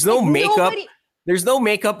 There's no makeup. There's no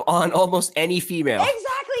makeup on almost any female.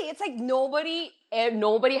 Exactly. It's like nobody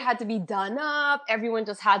had to be done up. Everyone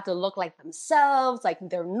just had to look like themselves, like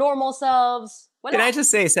their normal selves. Can I just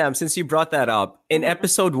say, Sam, since you brought that up, in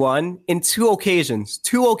episode 1, in two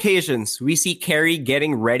occasions, we see Carrie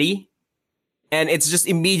getting ready, and it's just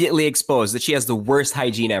immediately exposed that she has the worst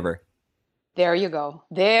hygiene ever. There you go.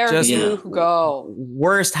 You go.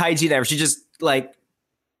 Worst hygiene ever. She just like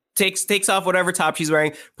takes off whatever top she's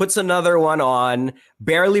wearing, puts another one on,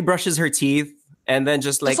 barely brushes her teeth, and then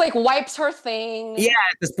just like wipes her thing. Yeah,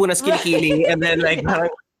 just puna skin and then like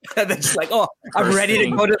and then just like, oh, I'm ready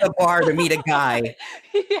to go to the bar to meet a guy.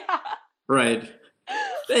 Yeah. Right.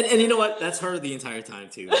 And you know what? That's her the entire time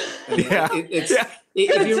too. I mean, if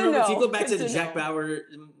you go back to the Jack Bauer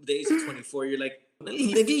days of 24, you're like,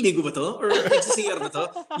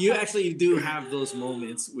 you actually do have those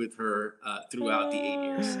moments with her throughout the 8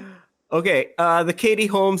 years. Okay, the Katie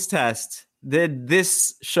Holmes test. Did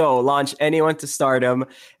this show launch anyone to stardom?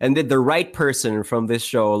 And did the right person from this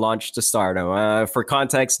show launch to stardom? For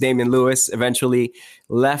context, Damian Lewis eventually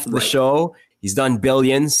left the show. He's done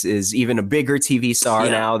billions, is even a bigger TV star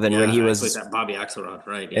now than when he was Bobby Axelrod,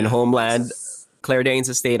 right? In Homeland. Claire Danes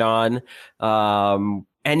has stayed on.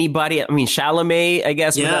 Anybody? I mean, Chalamet, I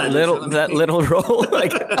guess, that little role.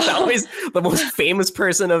 Like, always the most famous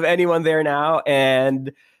person of anyone there now.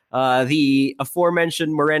 And the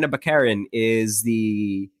aforementioned Morena Baccarin is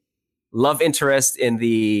the love interest in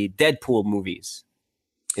the Deadpool movies.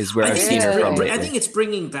 Is where I've seen her from. I think it's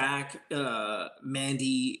bringing back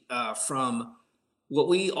Mandy from what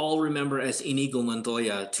we all remember as Inigo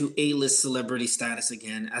Montoya to A-list celebrity status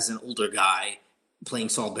again as an older guy playing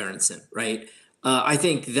Saul Berenson, right? I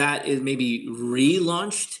think that is maybe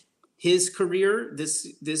relaunched his career,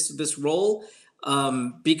 this role,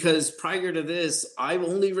 because prior to this, I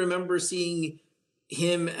only remember seeing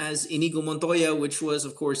him as Inigo Montoya, which was,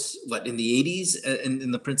 of course, in the 80s and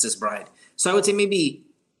in The Princess Bride. So I would say maybe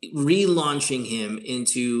relaunching him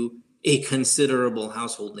into a considerable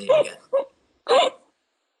household name again.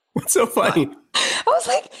 What's so funny? I was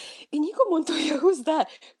like, Inigo Montoya, who's that?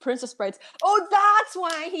 Princess Brides. Oh, that's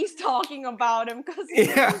why he's talking about him, because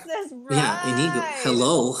Princess Bride. Yeah, Inigo.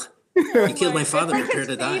 Hello. You killed my father. It's like Prepare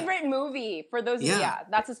to die. his favorite movie. For those,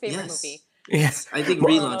 that's his favorite movie. Yes, I think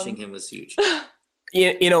relaunching him was huge.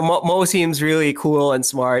 Mo seems really cool and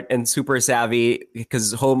smart and super savvy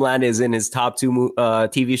because Homeland is in his top two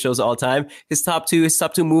TV shows of all time. His top two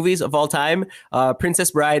movies of all time: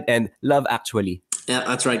 Princess Bride and Love Actually. Yeah,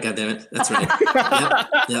 that's right. Goddammit, that's right.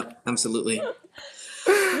 Yep, absolutely.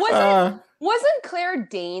 Wasn't Claire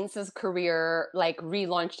Danes' career like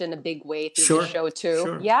relaunched in a big way through the show too?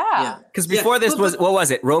 Sure. Yeah. Because before this was, what was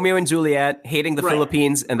it? Romeo and Juliet, Hating the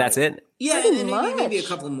Philippines, and that's it? Yeah, and maybe a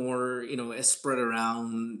couple more, spread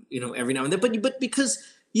around, every now and then. But because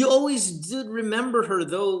you always did remember her,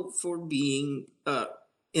 though, for being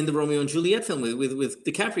in the Romeo and Juliet film with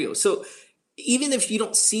DiCaprio. So even if you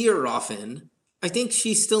don't see her often, I think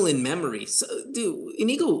she's still in memory. So, dude,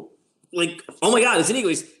 Inigo... Like, oh my God, it's Inigo.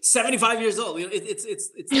 He's 75 years old.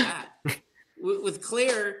 It's that. With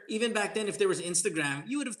Claire, even back then, if there was Instagram,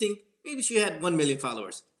 you would have think maybe she had 1 million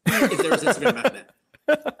followers if there was Instagram back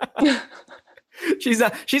then.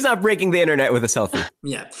 She's not breaking the internet with a selfie.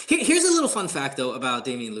 Yeah. Here's a little fun fact, though, about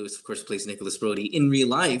Damian Lewis, of course, plays Nicholas Brody. In real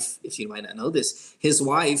life, if you might not know this, his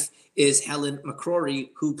wife is Helen McCrory,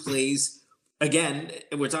 who plays, again,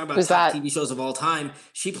 we're talking about top TV shows of all time.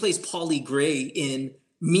 She plays Polly Gray in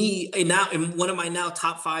one of my now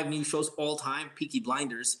top 5 new shows all time, Peaky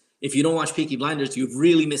Blinders. If you don't watch Peaky Blinders, you're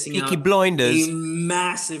really missing out. Peaky Blinders, a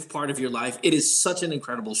massive part of your life. It is such an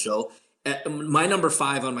incredible show. My number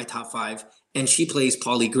 5 on my top 5, and she plays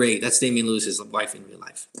Polly Gray. That's Damian Lewis's wife in real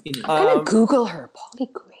life. I'm gonna Google her, Polly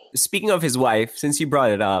Gray. Speaking of his wife, since you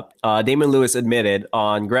brought it up, Damian Lewis admitted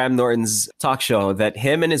on Graham Norton's talk show that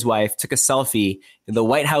him and his wife took a selfie in the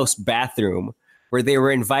White House bathroom, where they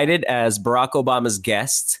were invited as Barack Obama's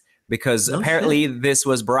guest because apparently this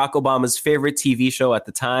was Barack Obama's favorite TV show at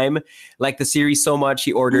the time. Like the series so much,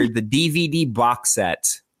 he ordered the DVD box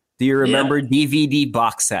set. Do you remember DVD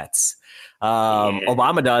box sets?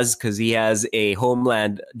 Obama does because he has a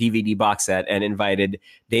Homeland DVD box set and invited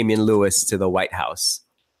Damian Lewis to the White House.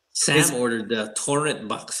 Sam ordered the torrent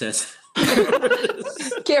box set.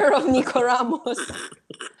 Care of Nico Ramos.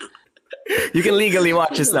 You can legally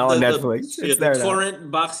watch this now on Netflix. It's there the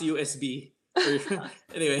torrent box USB.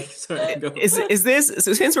 Anyway, sorry. Go. Is this,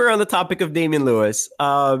 so since we're on the topic of Damian Lewis,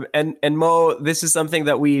 and Mo, this is something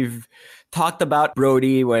that we've talked about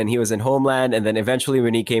Brody when he was in Homeland, and then eventually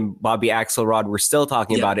when he came Bobby Axelrod, we're still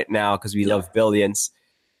talking about it now because we love Billions.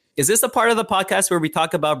 Is this a part of the podcast where we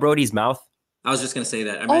talk about Brody's mouth? I was just going to say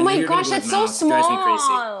that. I mean, oh my gosh, that's so small. Drives me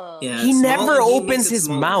crazy. Yeah, he never opens his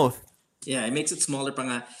mouth. Yeah, it makes it smaller.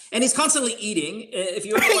 And he's constantly eating. If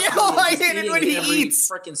you ever I hate it when he eats.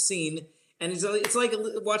 Freaking scene. And it's like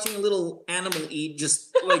watching a little animal eat,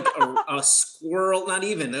 just like a squirrel, not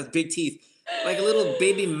even, that's big teeth. Like a little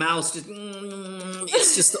baby mouse.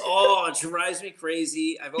 It's just, it drives me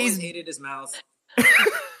crazy. I've always hated his mouth.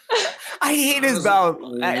 I hate his mouth.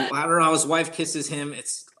 I don't know how his wife kisses him.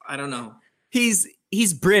 I don't know.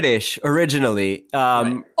 He's British originally.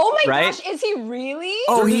 Oh my gosh, is he really?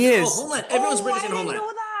 Oh, he is. Homeland. Everyone's British in Homeland. I didn't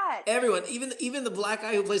know that. Everyone, even the black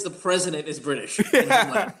guy who plays the president is British in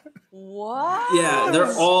Homeland. What? Yeah,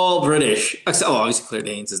 they're all British. Obviously Claire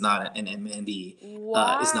Danes is not, and Mandy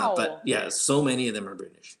is not. But yeah, so many of them are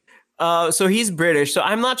British. So he's British. So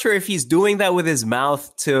I'm not sure if he's doing that with his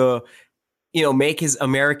mouth to, make his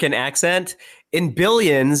American accent. In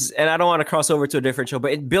Billions, and I don't want to cross over to a different show,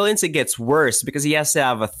 but in Billions it gets worse because he has to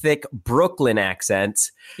have a thick Brooklyn accent.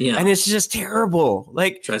 Yeah. And it's just terrible.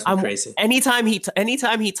 Like, drives me crazy. Anytime he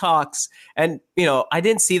talks, and I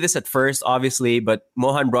didn't see this at first, obviously, but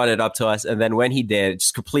Mohan brought it up to us, and then when he did, it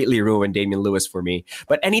just completely ruined Damian Lewis for me.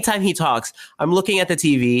 But anytime he talks, I'm looking at the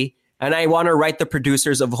TV and I want to write the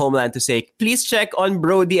producers of Homeland to say, please check on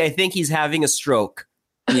Brody. I think he's having a stroke.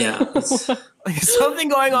 Yeah. Something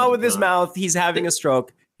going on with his mouth. He's having a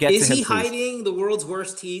stroke. Is he hiding the world's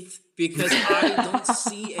worst teeth? Because I don't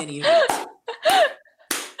see any of it.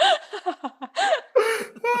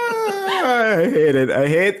 I hate it. I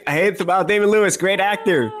hate the mouth. Damian Lewis, great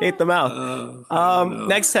actor. Hate the mouth.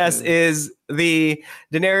 Next test is the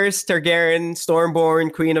Daenerys Targaryen,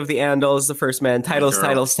 Stormborn, Queen of the Andals, the first man, titles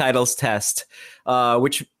test,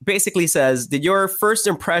 which basically says, did your first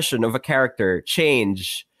impression of a character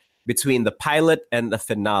change between the pilot and the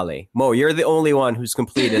finale? Mo, you're the only one who's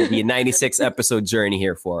completed the 96 episode journey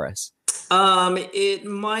here for us. It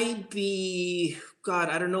might be, God,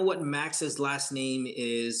 I don't know what Max's last name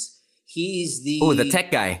is. He's the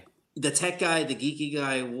tech guy. The tech guy, the geeky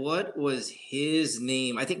guy. What was his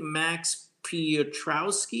name? I think Max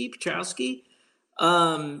Piotrowski.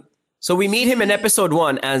 So we meet him in episode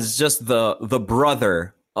 1 as just the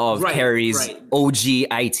brother of Carrie's OG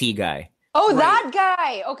IT guy. Oh, that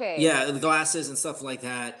guy. Okay. Yeah, the glasses and stuff like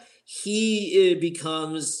that. he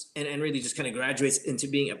becomes and really just kind of graduates into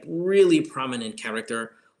being a really prominent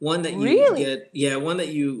character. One that one that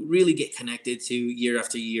you really get connected to year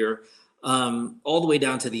after year, all the way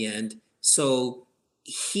down to the end. So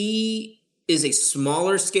he is a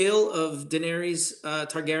smaller scale of Daenerys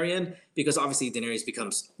Targaryen, because obviously Daenerys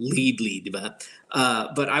becomes lead, diba?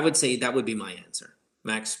 But I would say that would be my answer,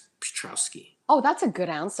 Max Piotrowski. Oh, that's a good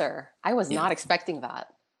answer. I was not expecting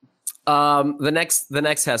that. The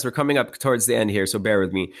next test, we're coming up towards the end here, so bear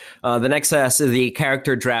with me. The next test is the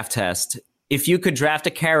character draft test. If you could draft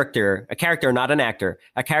a character, not an actor,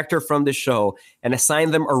 a character from the show, and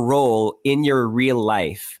assign them a role in your real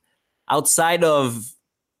life, outside of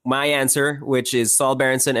my answer, which is Saul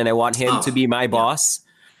Berenson, and I want him to be my boss.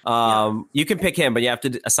 You can pick him, but you have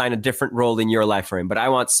to assign a different role in your life for him. But I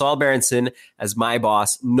want Saul Berenson as my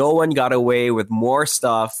boss. No one got away with more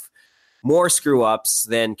stuff, more screw ups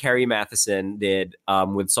than Carrie Matheson did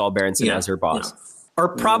with Saul Berenson as her boss.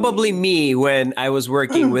 Or probably me when I was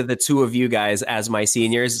working with the two of you guys as my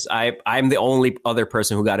seniors. I'm the only other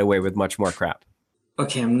person who got away with much more crap.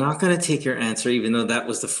 Okay, I'm not going to take your answer, even though that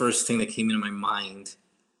was the first thing that came into my mind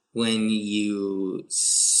when you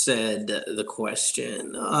said the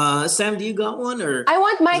question. Sam, do you got one? Or I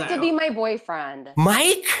want Mike to be my boyfriend.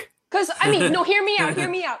 Mike? Because, no, hear me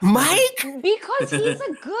out. Mike? Because he's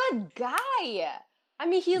a good guy. I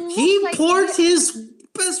mean, he like... He poured his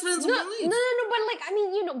best friend's No,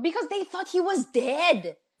 but because they thought he was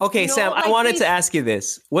dead. Okay, Sam, I wanted to ask you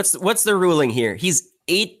this. What's the ruling here? He's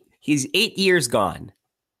 8 years gone.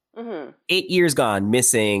 Mm-hmm. 8 years gone,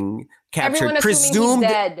 missing... Captured, presumed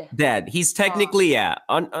dead. He's technically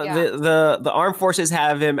the armed forces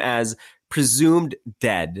have him as presumed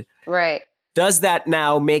dead. Right. Does that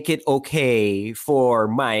now make it okay for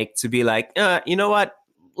Mike to be like, you know what?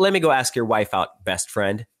 Let me go ask your wife out, best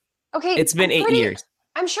friend. Okay. It's been 8 years.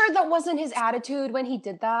 I'm sure that wasn't his attitude when he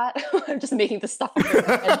did that. I'm just making this stuff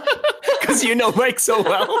up. Because you know Mike so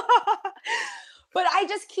well. But I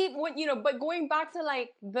just keep, but going back to like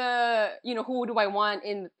the, who do I want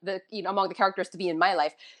in the, among the characters to be in my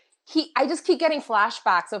life? I just keep getting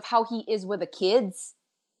flashbacks of how he is with the kids.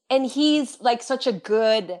 And he's like such a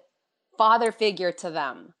good father figure to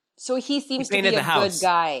them. So he seems to be a good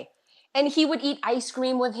guy. And he would eat ice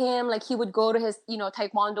cream with him. Like he would go to his,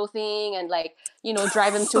 taekwondo thing and like,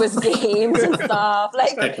 drive him to his games and stuff.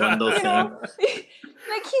 Like, like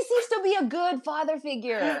he seems to be a good father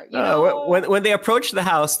figure. When they approached the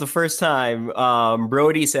house the first time,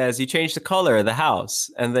 Brody says, "You changed the color of the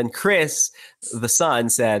house." And then Chris, the son,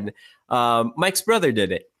 said, "Mike's brother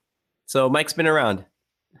did it." So Mike's been around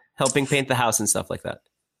helping paint the house and stuff like that.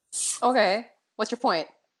 Okay. What's your point?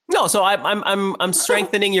 No, so I'm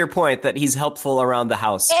strengthening your point that he's helpful around the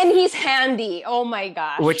house. And he's handy. Oh my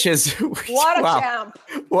gosh. What a champ.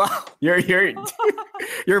 Wow.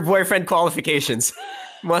 Your boyfriend qualifications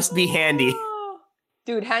must be handy.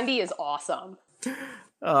 Dude, handy is awesome.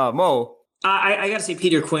 Mo. I gotta say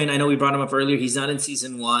Peter Quinn. I know we brought him up earlier. He's not in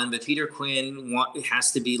season 1, but Peter Quinn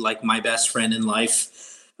has to be like my best friend in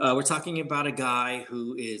life. We're talking about a guy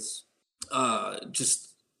who is just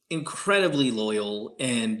incredibly loyal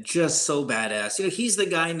and just so badass. He's the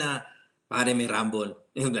guy na pare me rambol.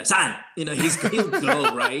 San? He'll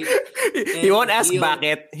go, right? He won't ask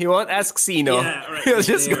bakit. He won't ask sino. Yeah, right. He'll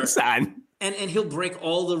just go san. And he'll break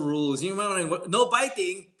all the rules. No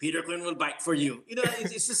biting. Peter Quinn will bite for you.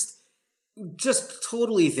 It's just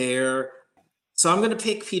totally there. So I'm going to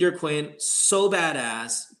pick Peter Quinn. So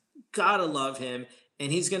badass. Gotta love him.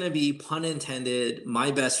 And he's going to be, pun intended, my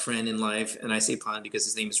best friend in life. And I say pun because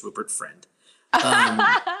his name is Rupert Friend.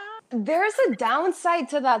 There's a downside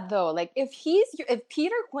to that, though. Like, if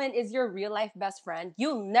Peter Quinn is your real life best friend,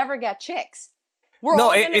 you'll never get chicks. We're all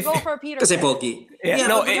going to go for Peter Quinn.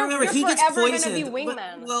 Remember, he gets poisoned.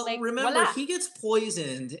 He gets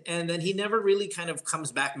poisoned, and then he never really kind of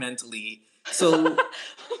comes back mentally. So...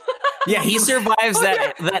 Yeah, he survives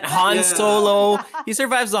that Han Solo. He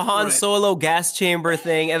survives the Han Solo gas chamber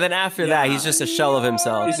thing, and then after that, he's just a shell of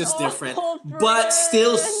himself. He's just different, but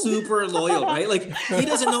still super loyal, right? Like he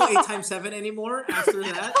doesn't know 8 times 7 anymore after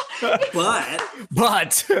that.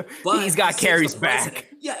 But he's got Carrie's back.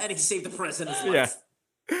 Yeah, and he saved the president's life.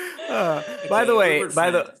 By the way,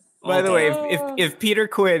 if Peter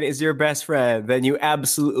Quinn is your best friend, then you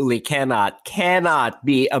absolutely cannot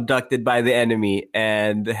be abducted by the enemy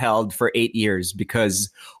and held for 8 years,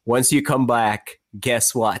 because once you come back,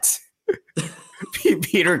 guess what?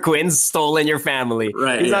 Peter Quinn's stolen your family.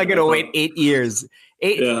 Right, he's not going to wait 8 years.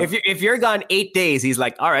 If you're gone 8 days, he's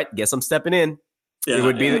like, all right, guess I'm stepping in. Yeah,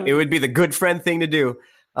 it would be the good friend thing to do.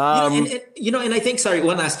 And I think, sorry,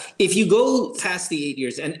 one last. If you go past the 8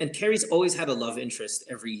 years, and Carrie's always had a love interest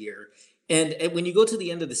every year, and when you go to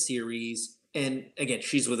the end of the series, and again,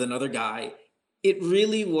 she's with another guy, it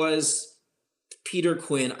really was Peter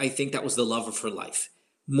Quinn. I think that was the love of her life.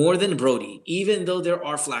 More than Brody, even though there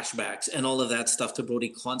are flashbacks and all of that stuff to Brody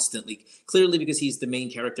constantly, clearly because he's the main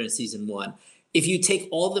character in season 1. If you take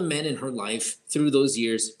all the men in her life through those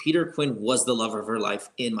years, Peter Quinn was the love of her life,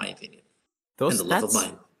 in my opinion. And the love of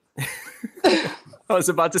mine. I was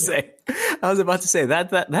about to say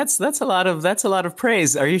that's a lot of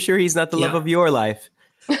praise. Are you sure he's not the love of your life?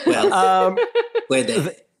 Well,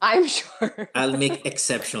 I'm sure. I'll make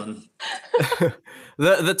exception.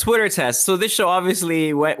 The Twitter test. So this show,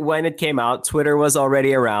 obviously, when it came out, Twitter was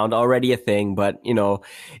already around, already a thing. But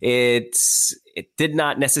it did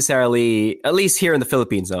not necessarily, at least here in the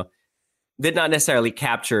Philippines, though, did not necessarily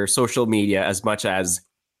capture social media as much as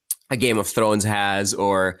a Game of Thrones has,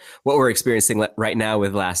 or what we're experiencing right now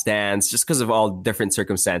with Last Dance, just because of all different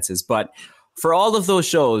circumstances. But for all of those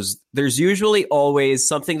shows, there's usually always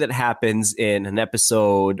something that happens in an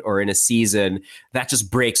episode or in a season that just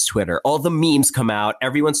breaks Twitter. All the memes come out.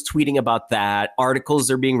 Everyone's tweeting about that. Articles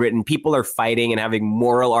are being written. People are fighting and having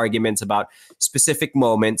moral arguments about specific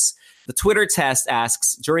moments. The Twitter test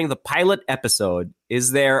asks, during the pilot episode,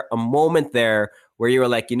 is there a moment there where you were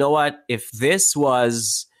like, you know what? If this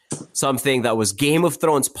was something that was Game of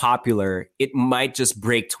Thrones popular, it might just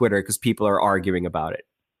break Twitter because people are arguing about it?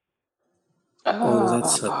 Oh,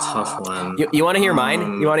 that's a tough one. You want to hear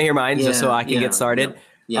mine? You want to hear mine, just so I can get started?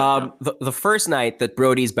 Yeah. The first night that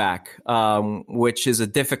Brody's back, which is a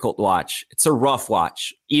difficult watch. It's a rough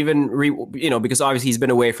watch, even because obviously he's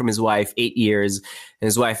been away from his wife 8 years, and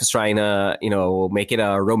his wife is trying to make it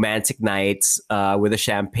a romantic night with a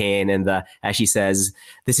champagne, and as she says,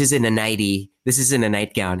 this isn't a nightie, this isn't a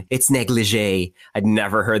nightgown, it's negligee. I'd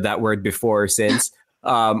never heard that word before or since.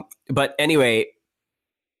 But anyway,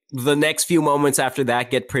 the next few moments after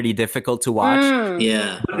that get pretty difficult to watch.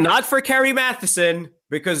 Yeah. But not for Carrie Matheson,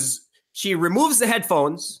 because she removes the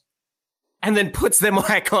headphones and then puts them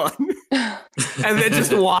back on and then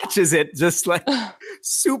just watches it, just like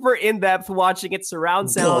super in-depth, watching it,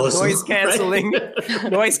 surround sound, noise canceling,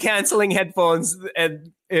 noise canceling headphones.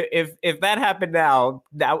 And if that happened now,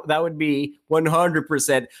 that would be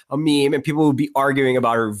 100% a meme, and people would be arguing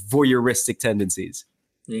about her voyeuristic tendencies.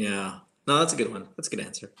 Yeah. No, that's a good one. That's a good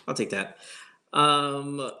answer. I'll take that.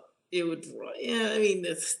 It would, I mean,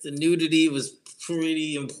 the nudity was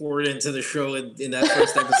pretty important to the show in that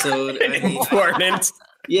first episode. Important.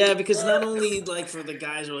 Yeah, because not only like for the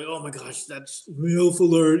guys who are like, oh my gosh, that's MILF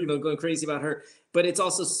alert, going crazy about her, but it's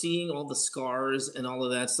also seeing all the scars and all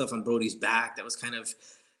of that stuff on Brody's back. That was kind of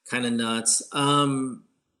nuts.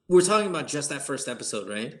 We're talking about just that first episode,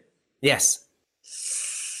 right? Yes.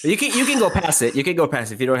 You can go past it. You can go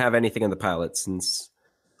past it if you don't have anything on the pilot, since.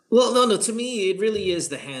 Well, no. To me, it really is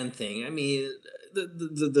the hand thing. I mean,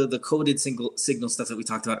 the coded signal stuff that we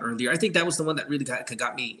talked about earlier. I think that was the one that really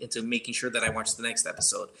got me into making sure that I watched the next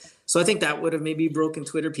episode. So I think that would have maybe broken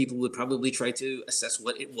Twitter. People would probably try to assess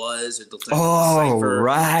what it was, or they'll try to decipher.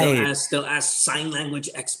 Right. They'll ask sign language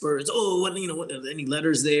experts. Oh, what any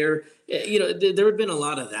letters there? There would have been a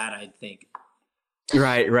lot of that, I think.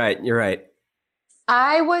 Right. You're right.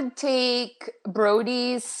 I would take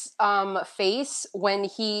Brody's face when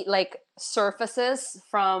he surfaces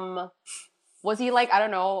from, was he I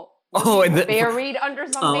don't know, buried under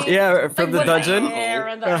something? Yeah, from the dungeon.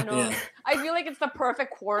 I feel like it's the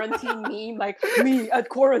perfect quarantine meme, like me at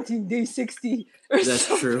quarantine day 60. That's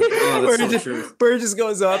true. Oh, that's so true. Bird just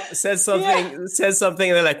goes up, says something, and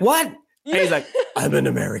they're like, "What?" And he's like, "I'm an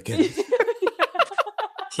American."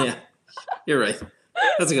 Yeah, you're right.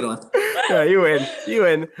 That's a good one. Yeah, you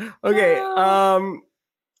win. Okay.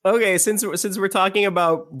 Okay. Since we're talking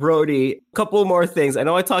about Brody, a couple more things. I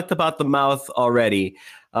know I talked about the mouth already,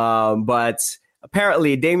 but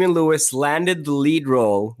apparently Damian Lewis landed the lead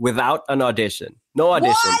role without an audition. No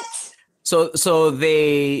audition. What? So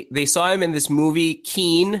they saw him in this movie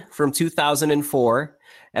Keen from 2004,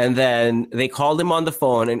 and then they called him on the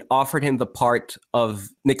phone and offered him the part of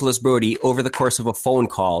Nicholas Brody over the course of a phone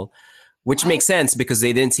call. Which makes sense because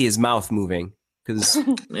they didn't see his mouth moving, because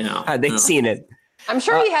had they seen it. I'm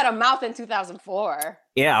sure he had a mouth in 2004.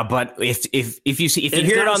 Yeah, but if you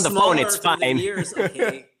hear it on the phone, it's fine. Years,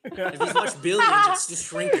 okay. If he's watched Billions, it's just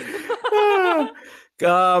shrinking.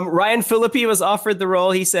 Ryan Phillippe was offered the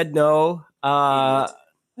role. He said no.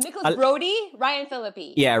 Nicholas Brody, Ryan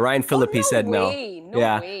Phillippe. Yeah, Ryan Phillippe said no. No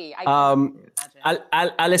way. I can't imagine. Yeah,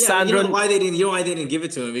 Alessandro. you know why they didn't. You know why they didn't give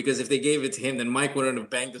it to him? Because if they gave it to him, then Mike wouldn't have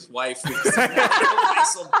banged his wife. Because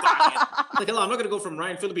so like, hello, I'm not gonna go from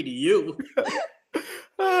Ryan Phillippe to you.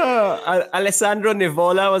 Alessandro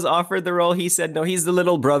Nivola was offered the role. He said no. He's the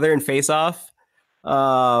little brother in Face Off.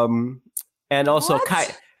 And also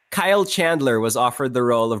Kyle Chandler was offered the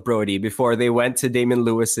role of Brody before they went to Damon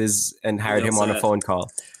Lewis's and hired him on a phone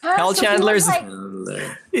call. Kyle Chandler's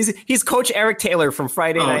he's Coach Eric Taylor from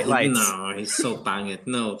Friday Night Lights. No, he's so banged.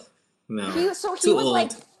 No. He was old.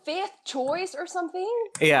 like 5th choice or something.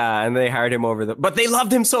 Yeah, and they hired him but they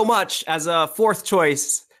loved him so much as a 4th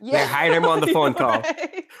choice. Yeah. They hired him on the phone call.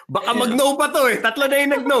 Right. Baka mag-no pa to eh. Tatlo na yung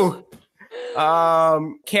nag-no.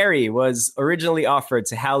 Carrie was originally offered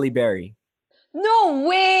to Halle Berry. No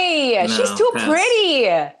way! No, she's too pretty.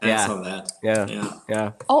 That's on that.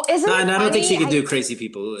 Yeah. Oh, isn't it I funny? don't think she could do crazy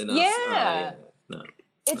people enough. Yeah. No.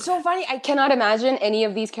 It's so funny. I cannot imagine any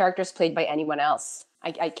of these characters played by anyone else.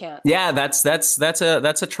 I can't. Yeah, that's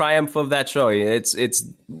a triumph of that show. It's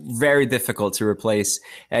very difficult to replace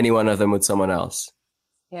any one of them with someone else.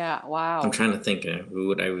 Yeah, wow. I'm trying to think who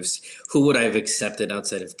would I have accepted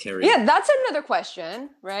outside of Carrie? Yeah, that's another question,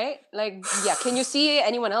 right? Like, yeah, can you see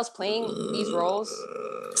anyone else playing these roles?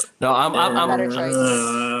 No, I'm better choice.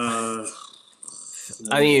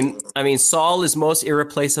 I mean, Saul is most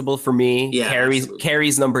irreplaceable for me. Yeah,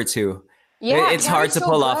 Carrie's number 2. Yeah, it's hard to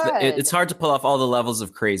pull off. good. It's hard to pull off all the levels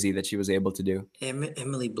of crazy that she was able to do.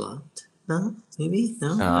 Emily Blunt? No, maybe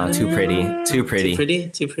no. Too pretty. Too pretty.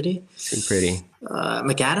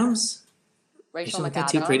 McAdams? Rachel Like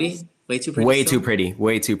McAdams. too pretty? Way too pretty.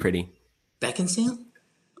 Way too pretty. Beckinsale?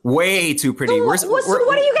 Way too pretty. So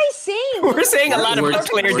what are you guys saying? We're saying a lot of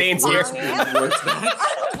Claire Danes here. Works back.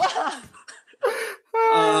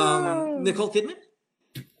 Nicole Kidman?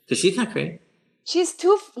 Because she's not great. She's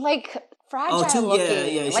too fragile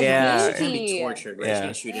looking. She can't be tortured, right? She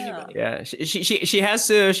can't shoot anybody. Yeah, she has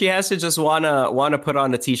to just wanna put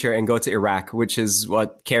on a t-shirt and go to Iraq, which is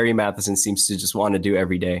what Carrie Matheson seems to just want to do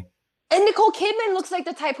every day. And Nicole Kidman looks like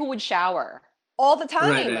the type who would shower all the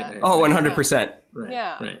time. Right. Oh, 100%.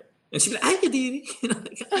 Right. And she'd be like, I could do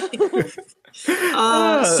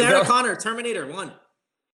it. Sarah Connor, Terminator 1.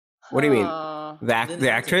 What do you mean? The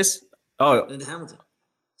actress? Oh, Linda Hamilton.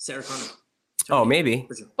 Sarah Connor. Oh, maybe.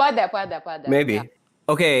 Puede. Maybe. Yeah.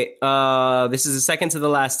 Okay, this is the second to the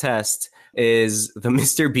last test, is the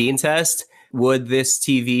Mr. Bean test. Would this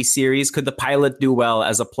TV series, could the pilot do well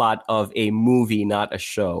as a plot of a movie, not a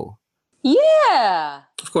show? Yeah.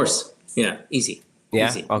 Of course. Yeah, easy. Yeah?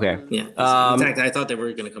 Easy. Okay. Yeah. In fact, I thought they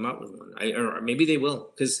were going to come out with one. Or maybe they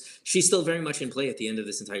will, because she's still very much in play at the end of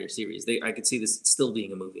this entire series. I could see this still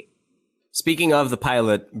being a movie. Speaking of the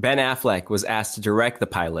pilot, Ben Affleck was asked to direct the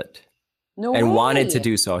pilot. No and way. wanted to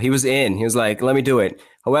do so. He was like, let me do it.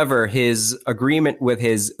 However, his agreement with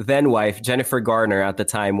his then wife, Jennifer Garner, at the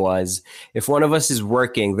time was, if one of us is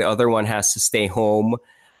working, the other one has to stay home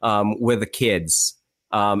with the kids.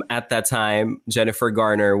 At that time, Jennifer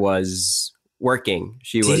Garner was working.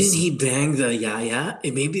 Didn't he bang the yaya?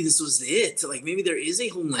 And maybe this was it. Like, maybe there is a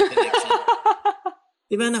Homeland connection.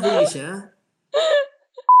 Diba nahuli siya?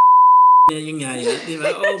 Yung yaya.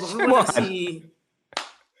 Diba? Oh, baka wala si...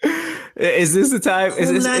 Is this the time? Is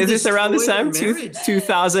this around this time?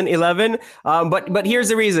 2011. But here's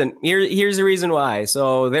the reason. Here's the reason why.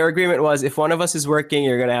 So their agreement was, if one of us is working,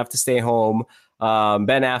 you're gonna have to stay home.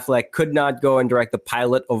 Ben Affleck could not go and direct the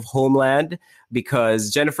pilot of Homeland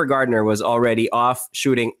because Jennifer Gardner was already off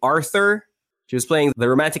shooting Arthur. She was playing the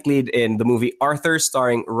romantic lead in the movie Arthur,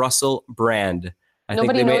 starring Russell Brand.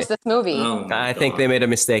 Nobody knows this movie. I think they made a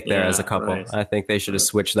mistake there as a couple. Right. I think they should have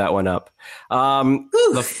switched that one up.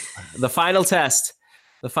 The final test.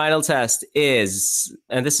 The final test is,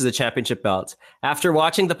 and this is a championship belt. After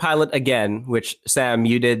watching the pilot again, which Sam,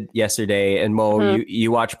 you did yesterday, and Mo, you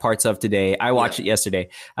watched parts of today. I watched it yesterday.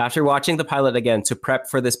 After watching the pilot again to prep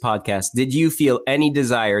for this podcast, did you feel any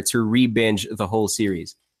desire to re-binge the whole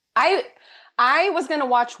series? I was going to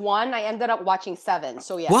watch 1. I ended up watching 7.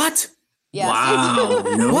 So yeah. What? Yes. Wow,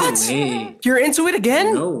 no way. You're into it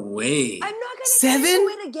again? No way. I'm not going to 7? get into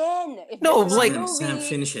it again. If no, like... Sam,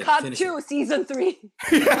 finish it. Cut 2, season 3.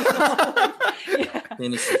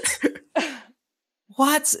 Finish it.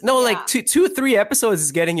 What? No, like 3 episodes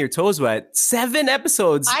is getting your toes wet. 7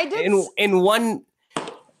 episodes in one,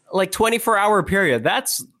 like 24-hour period.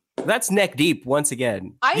 That's neck deep once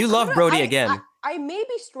again. You love Brody again. I maybe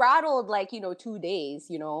straddled 2 days,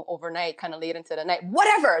 overnight, kind of late into the night.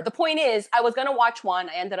 Whatever. The point is, I was going to watch 1.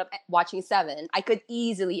 I ended up watching 7. I could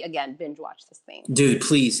easily, again, binge watch this thing. Dude,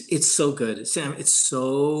 please. It's so good. Sam, it's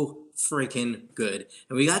so freaking good.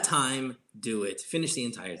 And we got time. do it. Finish the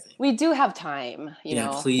entire thing. We do have time, you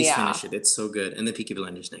know. Please finish it. It's so good. And then Peaky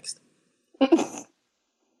Blinders next.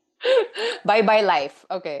 Bye bye life.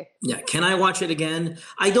 Okay. Yeah. Can I watch it again?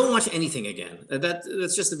 I don't watch anything again.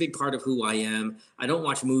 That's just a big part of who I am. I don't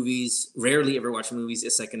watch movies. Rarely ever watch movies a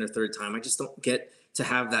second or third time. I just don't get to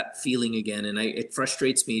have that feeling again, and it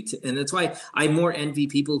frustrates me. And that's why I more envy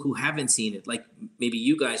people who haven't seen it, like maybe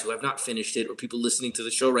you guys who have not finished it, or people listening to the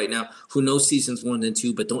show right now who know seasons 1 and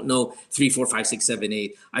 2 but don't know 3, 4, 5, 6, 7,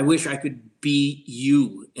 8. I wish I could be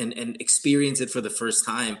you and experience it for the first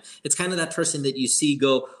time. It's kind of that person that you see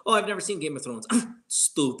go, "Oh, I've never seen Game of Thrones."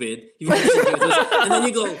 Stupid. You've never seen Game of Thrones. And then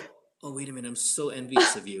you go, "Oh, wait a minute, I'm so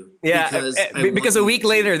envious of you." Yeah, because a week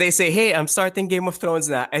later they say, "Hey, I'm starting Game of Thrones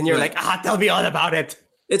now." And you're like, tell me all about it.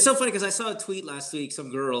 It's so funny because I saw a tweet last week, some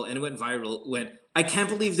girl, and it went viral, "I can't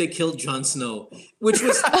believe they killed Jon Snow," which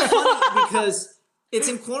was funny because it's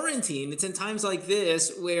in quarantine. It's in times like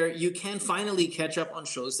this where you can finally catch up on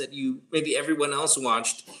shows that maybe everyone else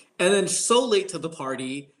watched. And then so late to the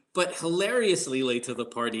party, but hilariously late to the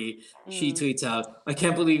party, she tweets out, "I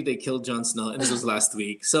can't believe they killed Jon Snow." And this was last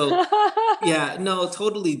week. So yeah, no,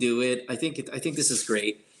 totally do it. I think this is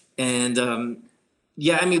great. And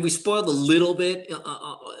I mean, we spoiled a little bit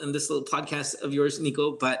in this little podcast of yours,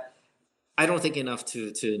 Nico, but I don't think enough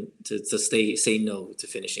to say no to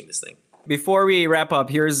finishing this thing. Before we wrap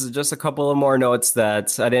up, here's just a couple of more notes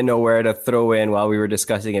that I didn't know where to throw in while we were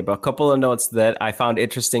discussing it, but a couple of notes that I found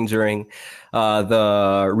interesting during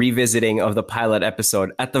the revisiting of the pilot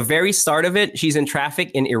episode. At the very start of it, she's in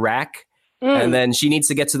traffic in Iraq, and then she needs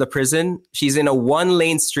to get to the prison. She's in a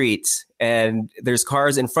one-lane street, and there's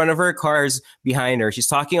cars in front of her, cars behind her. She's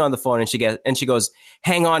talking on the phone, and she goes,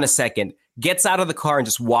 "Hang on a second," gets out of the car and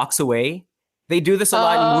just walks away. They do this a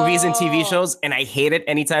lot in movies and TV shows, and I hate it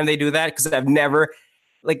anytime they do that because I've never,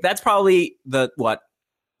 that's probably the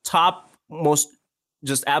top most,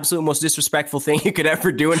 just absolute most disrespectful thing you could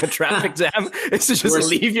ever do in a traffic jam is to just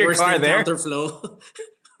leave your car there. Counterflow.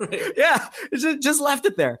 Right. Yeah, just left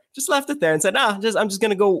it there. Just left it there and said, I'm just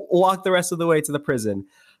gonna go walk the rest of the way to the prison.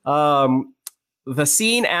 The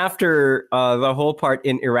scene after the whole part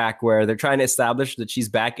in Iraq where they're trying to establish that she's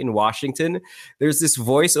back in Washington, there's this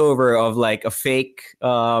voiceover of a fake,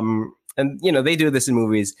 and they do this in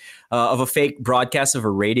movies, of a fake broadcast of a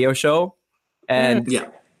radio show. And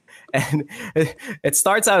and it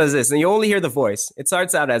starts out as this, and you only hear the voice. It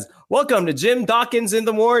starts out as, "Welcome to Jim Dawkins in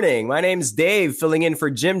the Morning. My name's Dave, filling in for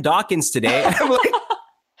Jim Dawkins today." And I'm like,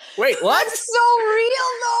 wait, what? That's so real,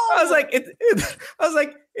 though. I was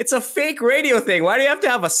like, it's a fake radio thing. Why do you have to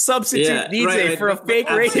have a substitute DJ for a fake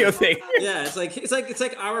radio thing? Yeah, it's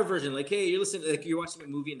like our version. Like, hey, you're listening, you're watching a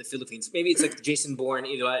movie in the Philippines. Maybe it's like Jason Bourne.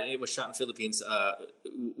 It was shot in the Philippines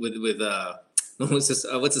with what's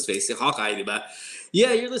his face? Hawkeye, diba?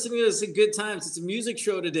 Yeah, you're listening to this at Good Times. It's a music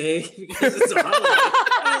show today because it's a holiday.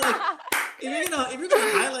 If you're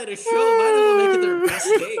gonna highlight a show, might as well make it their best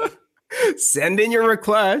day. Send in your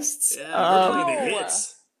requests. Yeah, we're playing the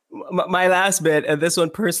hits. My last bit, and this one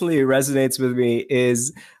personally resonates with me,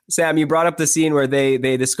 is Sam, you brought up the scene where they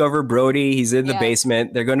discover Brody. He's in the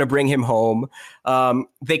basement. They're going to bring him home.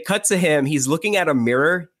 They cut to him. He's looking at a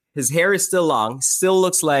mirror. His hair is still long, still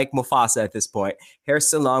looks like Mufasa at this point. Hair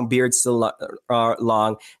still long, beard still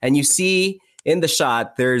long. And you see in the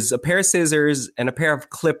shot, there's a pair of scissors and a pair of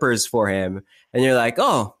clippers for him. And you're like,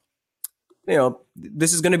 oh,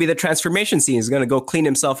 this is going to be the transformation scene. He's going to go clean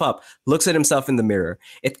himself up. Looks at himself in the mirror.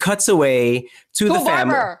 It cuts away to the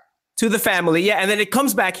family. To the family, yeah. And then it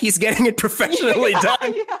comes back. He's getting it professionally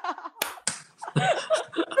done.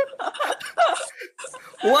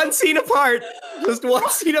 One scene apart. Just one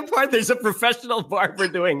scene apart. There's a professional barber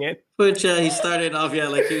doing it. Which he started off,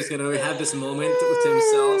 like he was going to have this moment with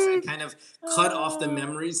himself and kind of cut off the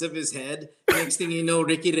memories of his head. Next thing you know,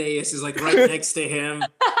 Ricky Reyes is right next to him.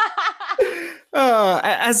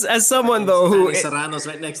 As someone though who Serrano's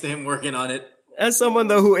right next to him working on it. As someone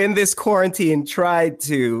though who in this quarantine tried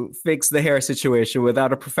to fix the hair situation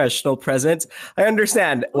without a professional present, I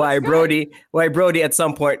understand why Brody at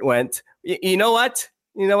some point went, you know what?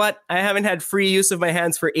 I haven't had free use of my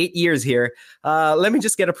hands for 8 years here. Let me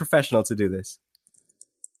just get a professional to do this.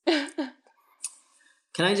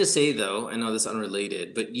 Can I just say, though, I know this is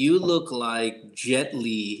unrelated, but you look like Jet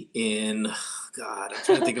Li in, God, I'm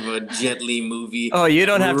trying to think of a Jet Li movie. Oh, you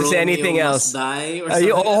don't have to say anything else.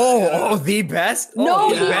 The best?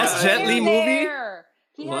 No, the best Jet Li movie?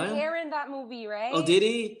 He had hair in that movie, right? Oh, did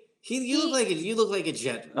he? You look like a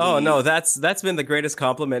Jet Li. Oh, no, that's been the greatest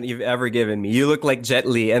compliment you've ever given me. You look like Jet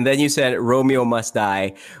Li. And then you said Romeo Must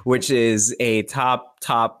Die, which is a top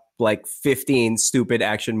like 15 stupid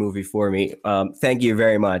action movie for me. Thank you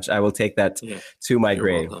very much. I will take that to my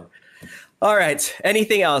grave. Welcome. All right.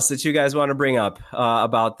 Anything else that you guys want to bring up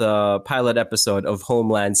about the pilot episode of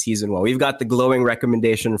Homeland season 1? We've got the glowing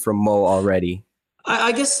recommendation from Mo already.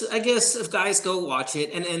 I guess if guys go watch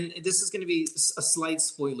it, and this is going to be a slight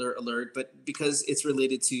spoiler alert, but because it's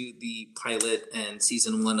related to the pilot and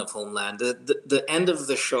season 1 of Homeland, the end of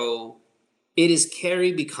the show, it is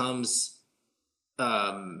Carrie becomes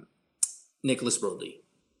Nicholas Brody,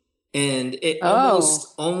 and it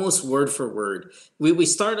almost word for word. We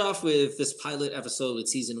start off with this pilot episode with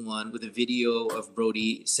season 1 with a video of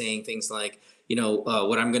Brody saying things like,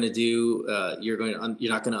 what I'm going to do, you're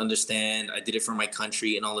not going to understand. I did it for my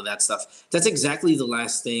country and all of that stuff. That's exactly the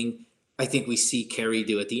last thing I think we see Carrie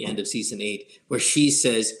do at the end of season 8, where she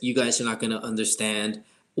says, you guys are not going to understand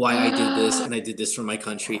why I did this, and I did this for my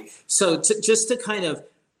country. So just to kind of,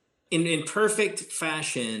 in perfect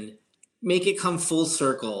fashion, make it come full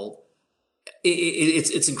circle,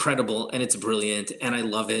 it's incredible, and it's brilliant, and I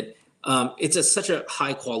love it. It's such a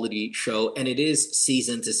high quality show, and it is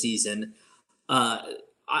season to season.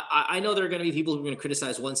 I know there are going to be people who are going to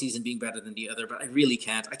criticize one season being better than the other, but I really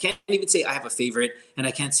can't. I can't even say I have a favorite, and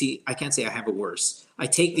I can't say I have a worse. I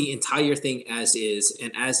take the entire thing as is,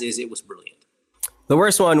 and as is, it was brilliant. The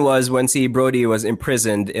worst one was when Brody was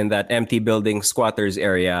imprisoned in that empty building squatters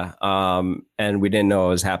area, and we didn't know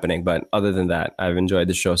what was happening. But other than that, I've enjoyed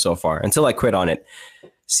the show so far until I quit on it.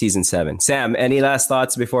 Season 7. Sam, any last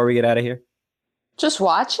thoughts before we get out of here? Just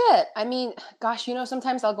watch it. I mean, gosh,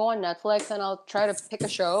 sometimes I'll go on Netflix and I'll try to pick a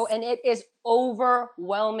show, and it is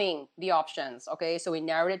overwhelming, the options. Okay, so we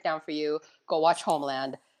narrowed it down for you. Go watch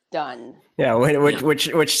Homeland. Done. Yeah,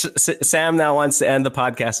 which Sam now wants to end the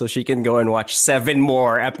podcast so she can go and watch 7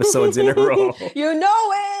 more episodes in a row. You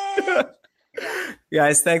know it.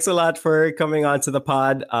 Guys, thanks a lot for coming on to the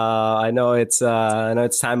pod. I know it's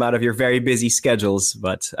time out of your very busy schedules,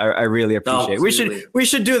 but I really appreciate it. We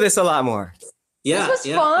should do this a lot more. Yeah, this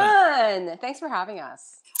was fun. Yeah. Thanks for having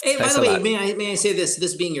us. Hey, by the way, may I say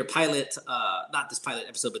this being your pilot, not this pilot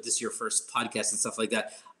episode, but this is your first podcast and stuff like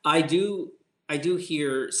that. I do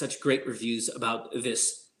hear such great reviews about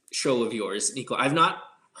this show of yours, Nico. I've not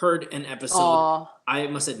heard an episode, I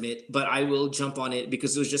must admit, but I will jump on it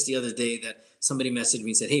because it was just the other day that somebody messaged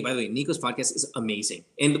me and said, hey, by the way, Nico's podcast is amazing.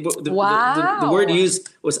 And the word used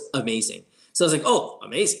was amazing. So I was like, oh,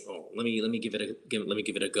 amazing. Oh, let me give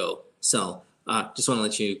it a go. So just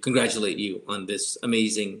want to congratulate you on this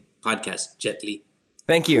amazing podcast, Jet Li.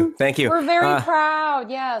 Thank you. We're very proud.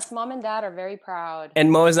 Yes, Mom and Dad are very proud.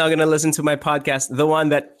 And Mo is now going to listen to my podcast, the one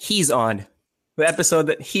that he's on. The episode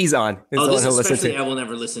that he's on is the one he'll listen to. I will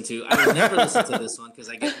never listen to. I will never listen to this one because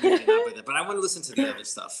I get weirded out with it. But I want to listen to the other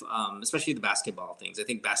stuff, especially the basketball things. I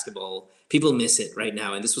think basketball, people miss it right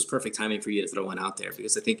now. And this was perfect timing for you to throw one out there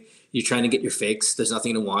because I think you're trying to get your fix. There's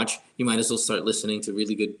nothing to watch. You might as well start listening to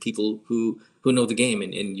really good people who know the game,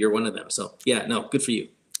 and you're one of them. So, yeah, no, good for you.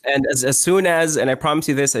 And as soon as, and I promise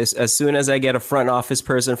you this, as soon as I get a front office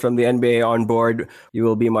person from the NBA on board, you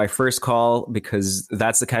will be my first call because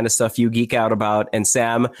that's the kind of stuff you geek out about. And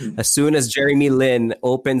Sam, as soon as Jeremy Lin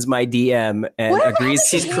opens my DM and agrees,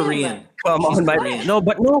 she's Korean. Come on, but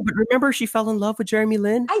remember she fell in love with Jeremy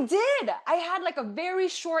Lin? I did. I had like a very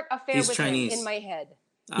short affair with Chinese. him in my head.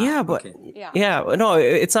 No,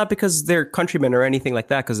 it's not because they're countrymen or anything like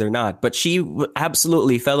that, because they're not. But she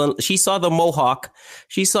absolutely she saw the mohawk.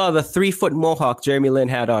 She saw the 3-foot mohawk Jeremy Lin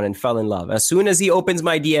had on and fell in love. As soon as he opens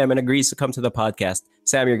my DM and agrees to come to the podcast,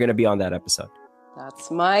 Sam, you're going to be on that episode. That's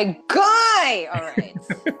my guy. All right.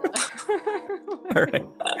 All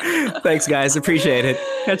right. Thanks, guys. Appreciate it.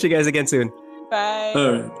 Catch you guys again soon. Bye.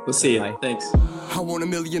 All right. We'll see you. Bye. Thanks. I want 1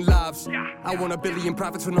 million lives. I want 1 billion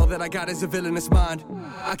profits when all that I got is a villainous mind.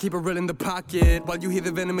 I keep it real in the pocket while you hear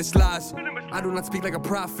the venomous lies. I do not speak like a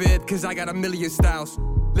prophet, cause I got 1 million styles.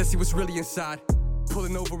 Let's see what's really inside.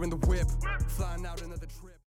 Pulling over in the whip, flying out another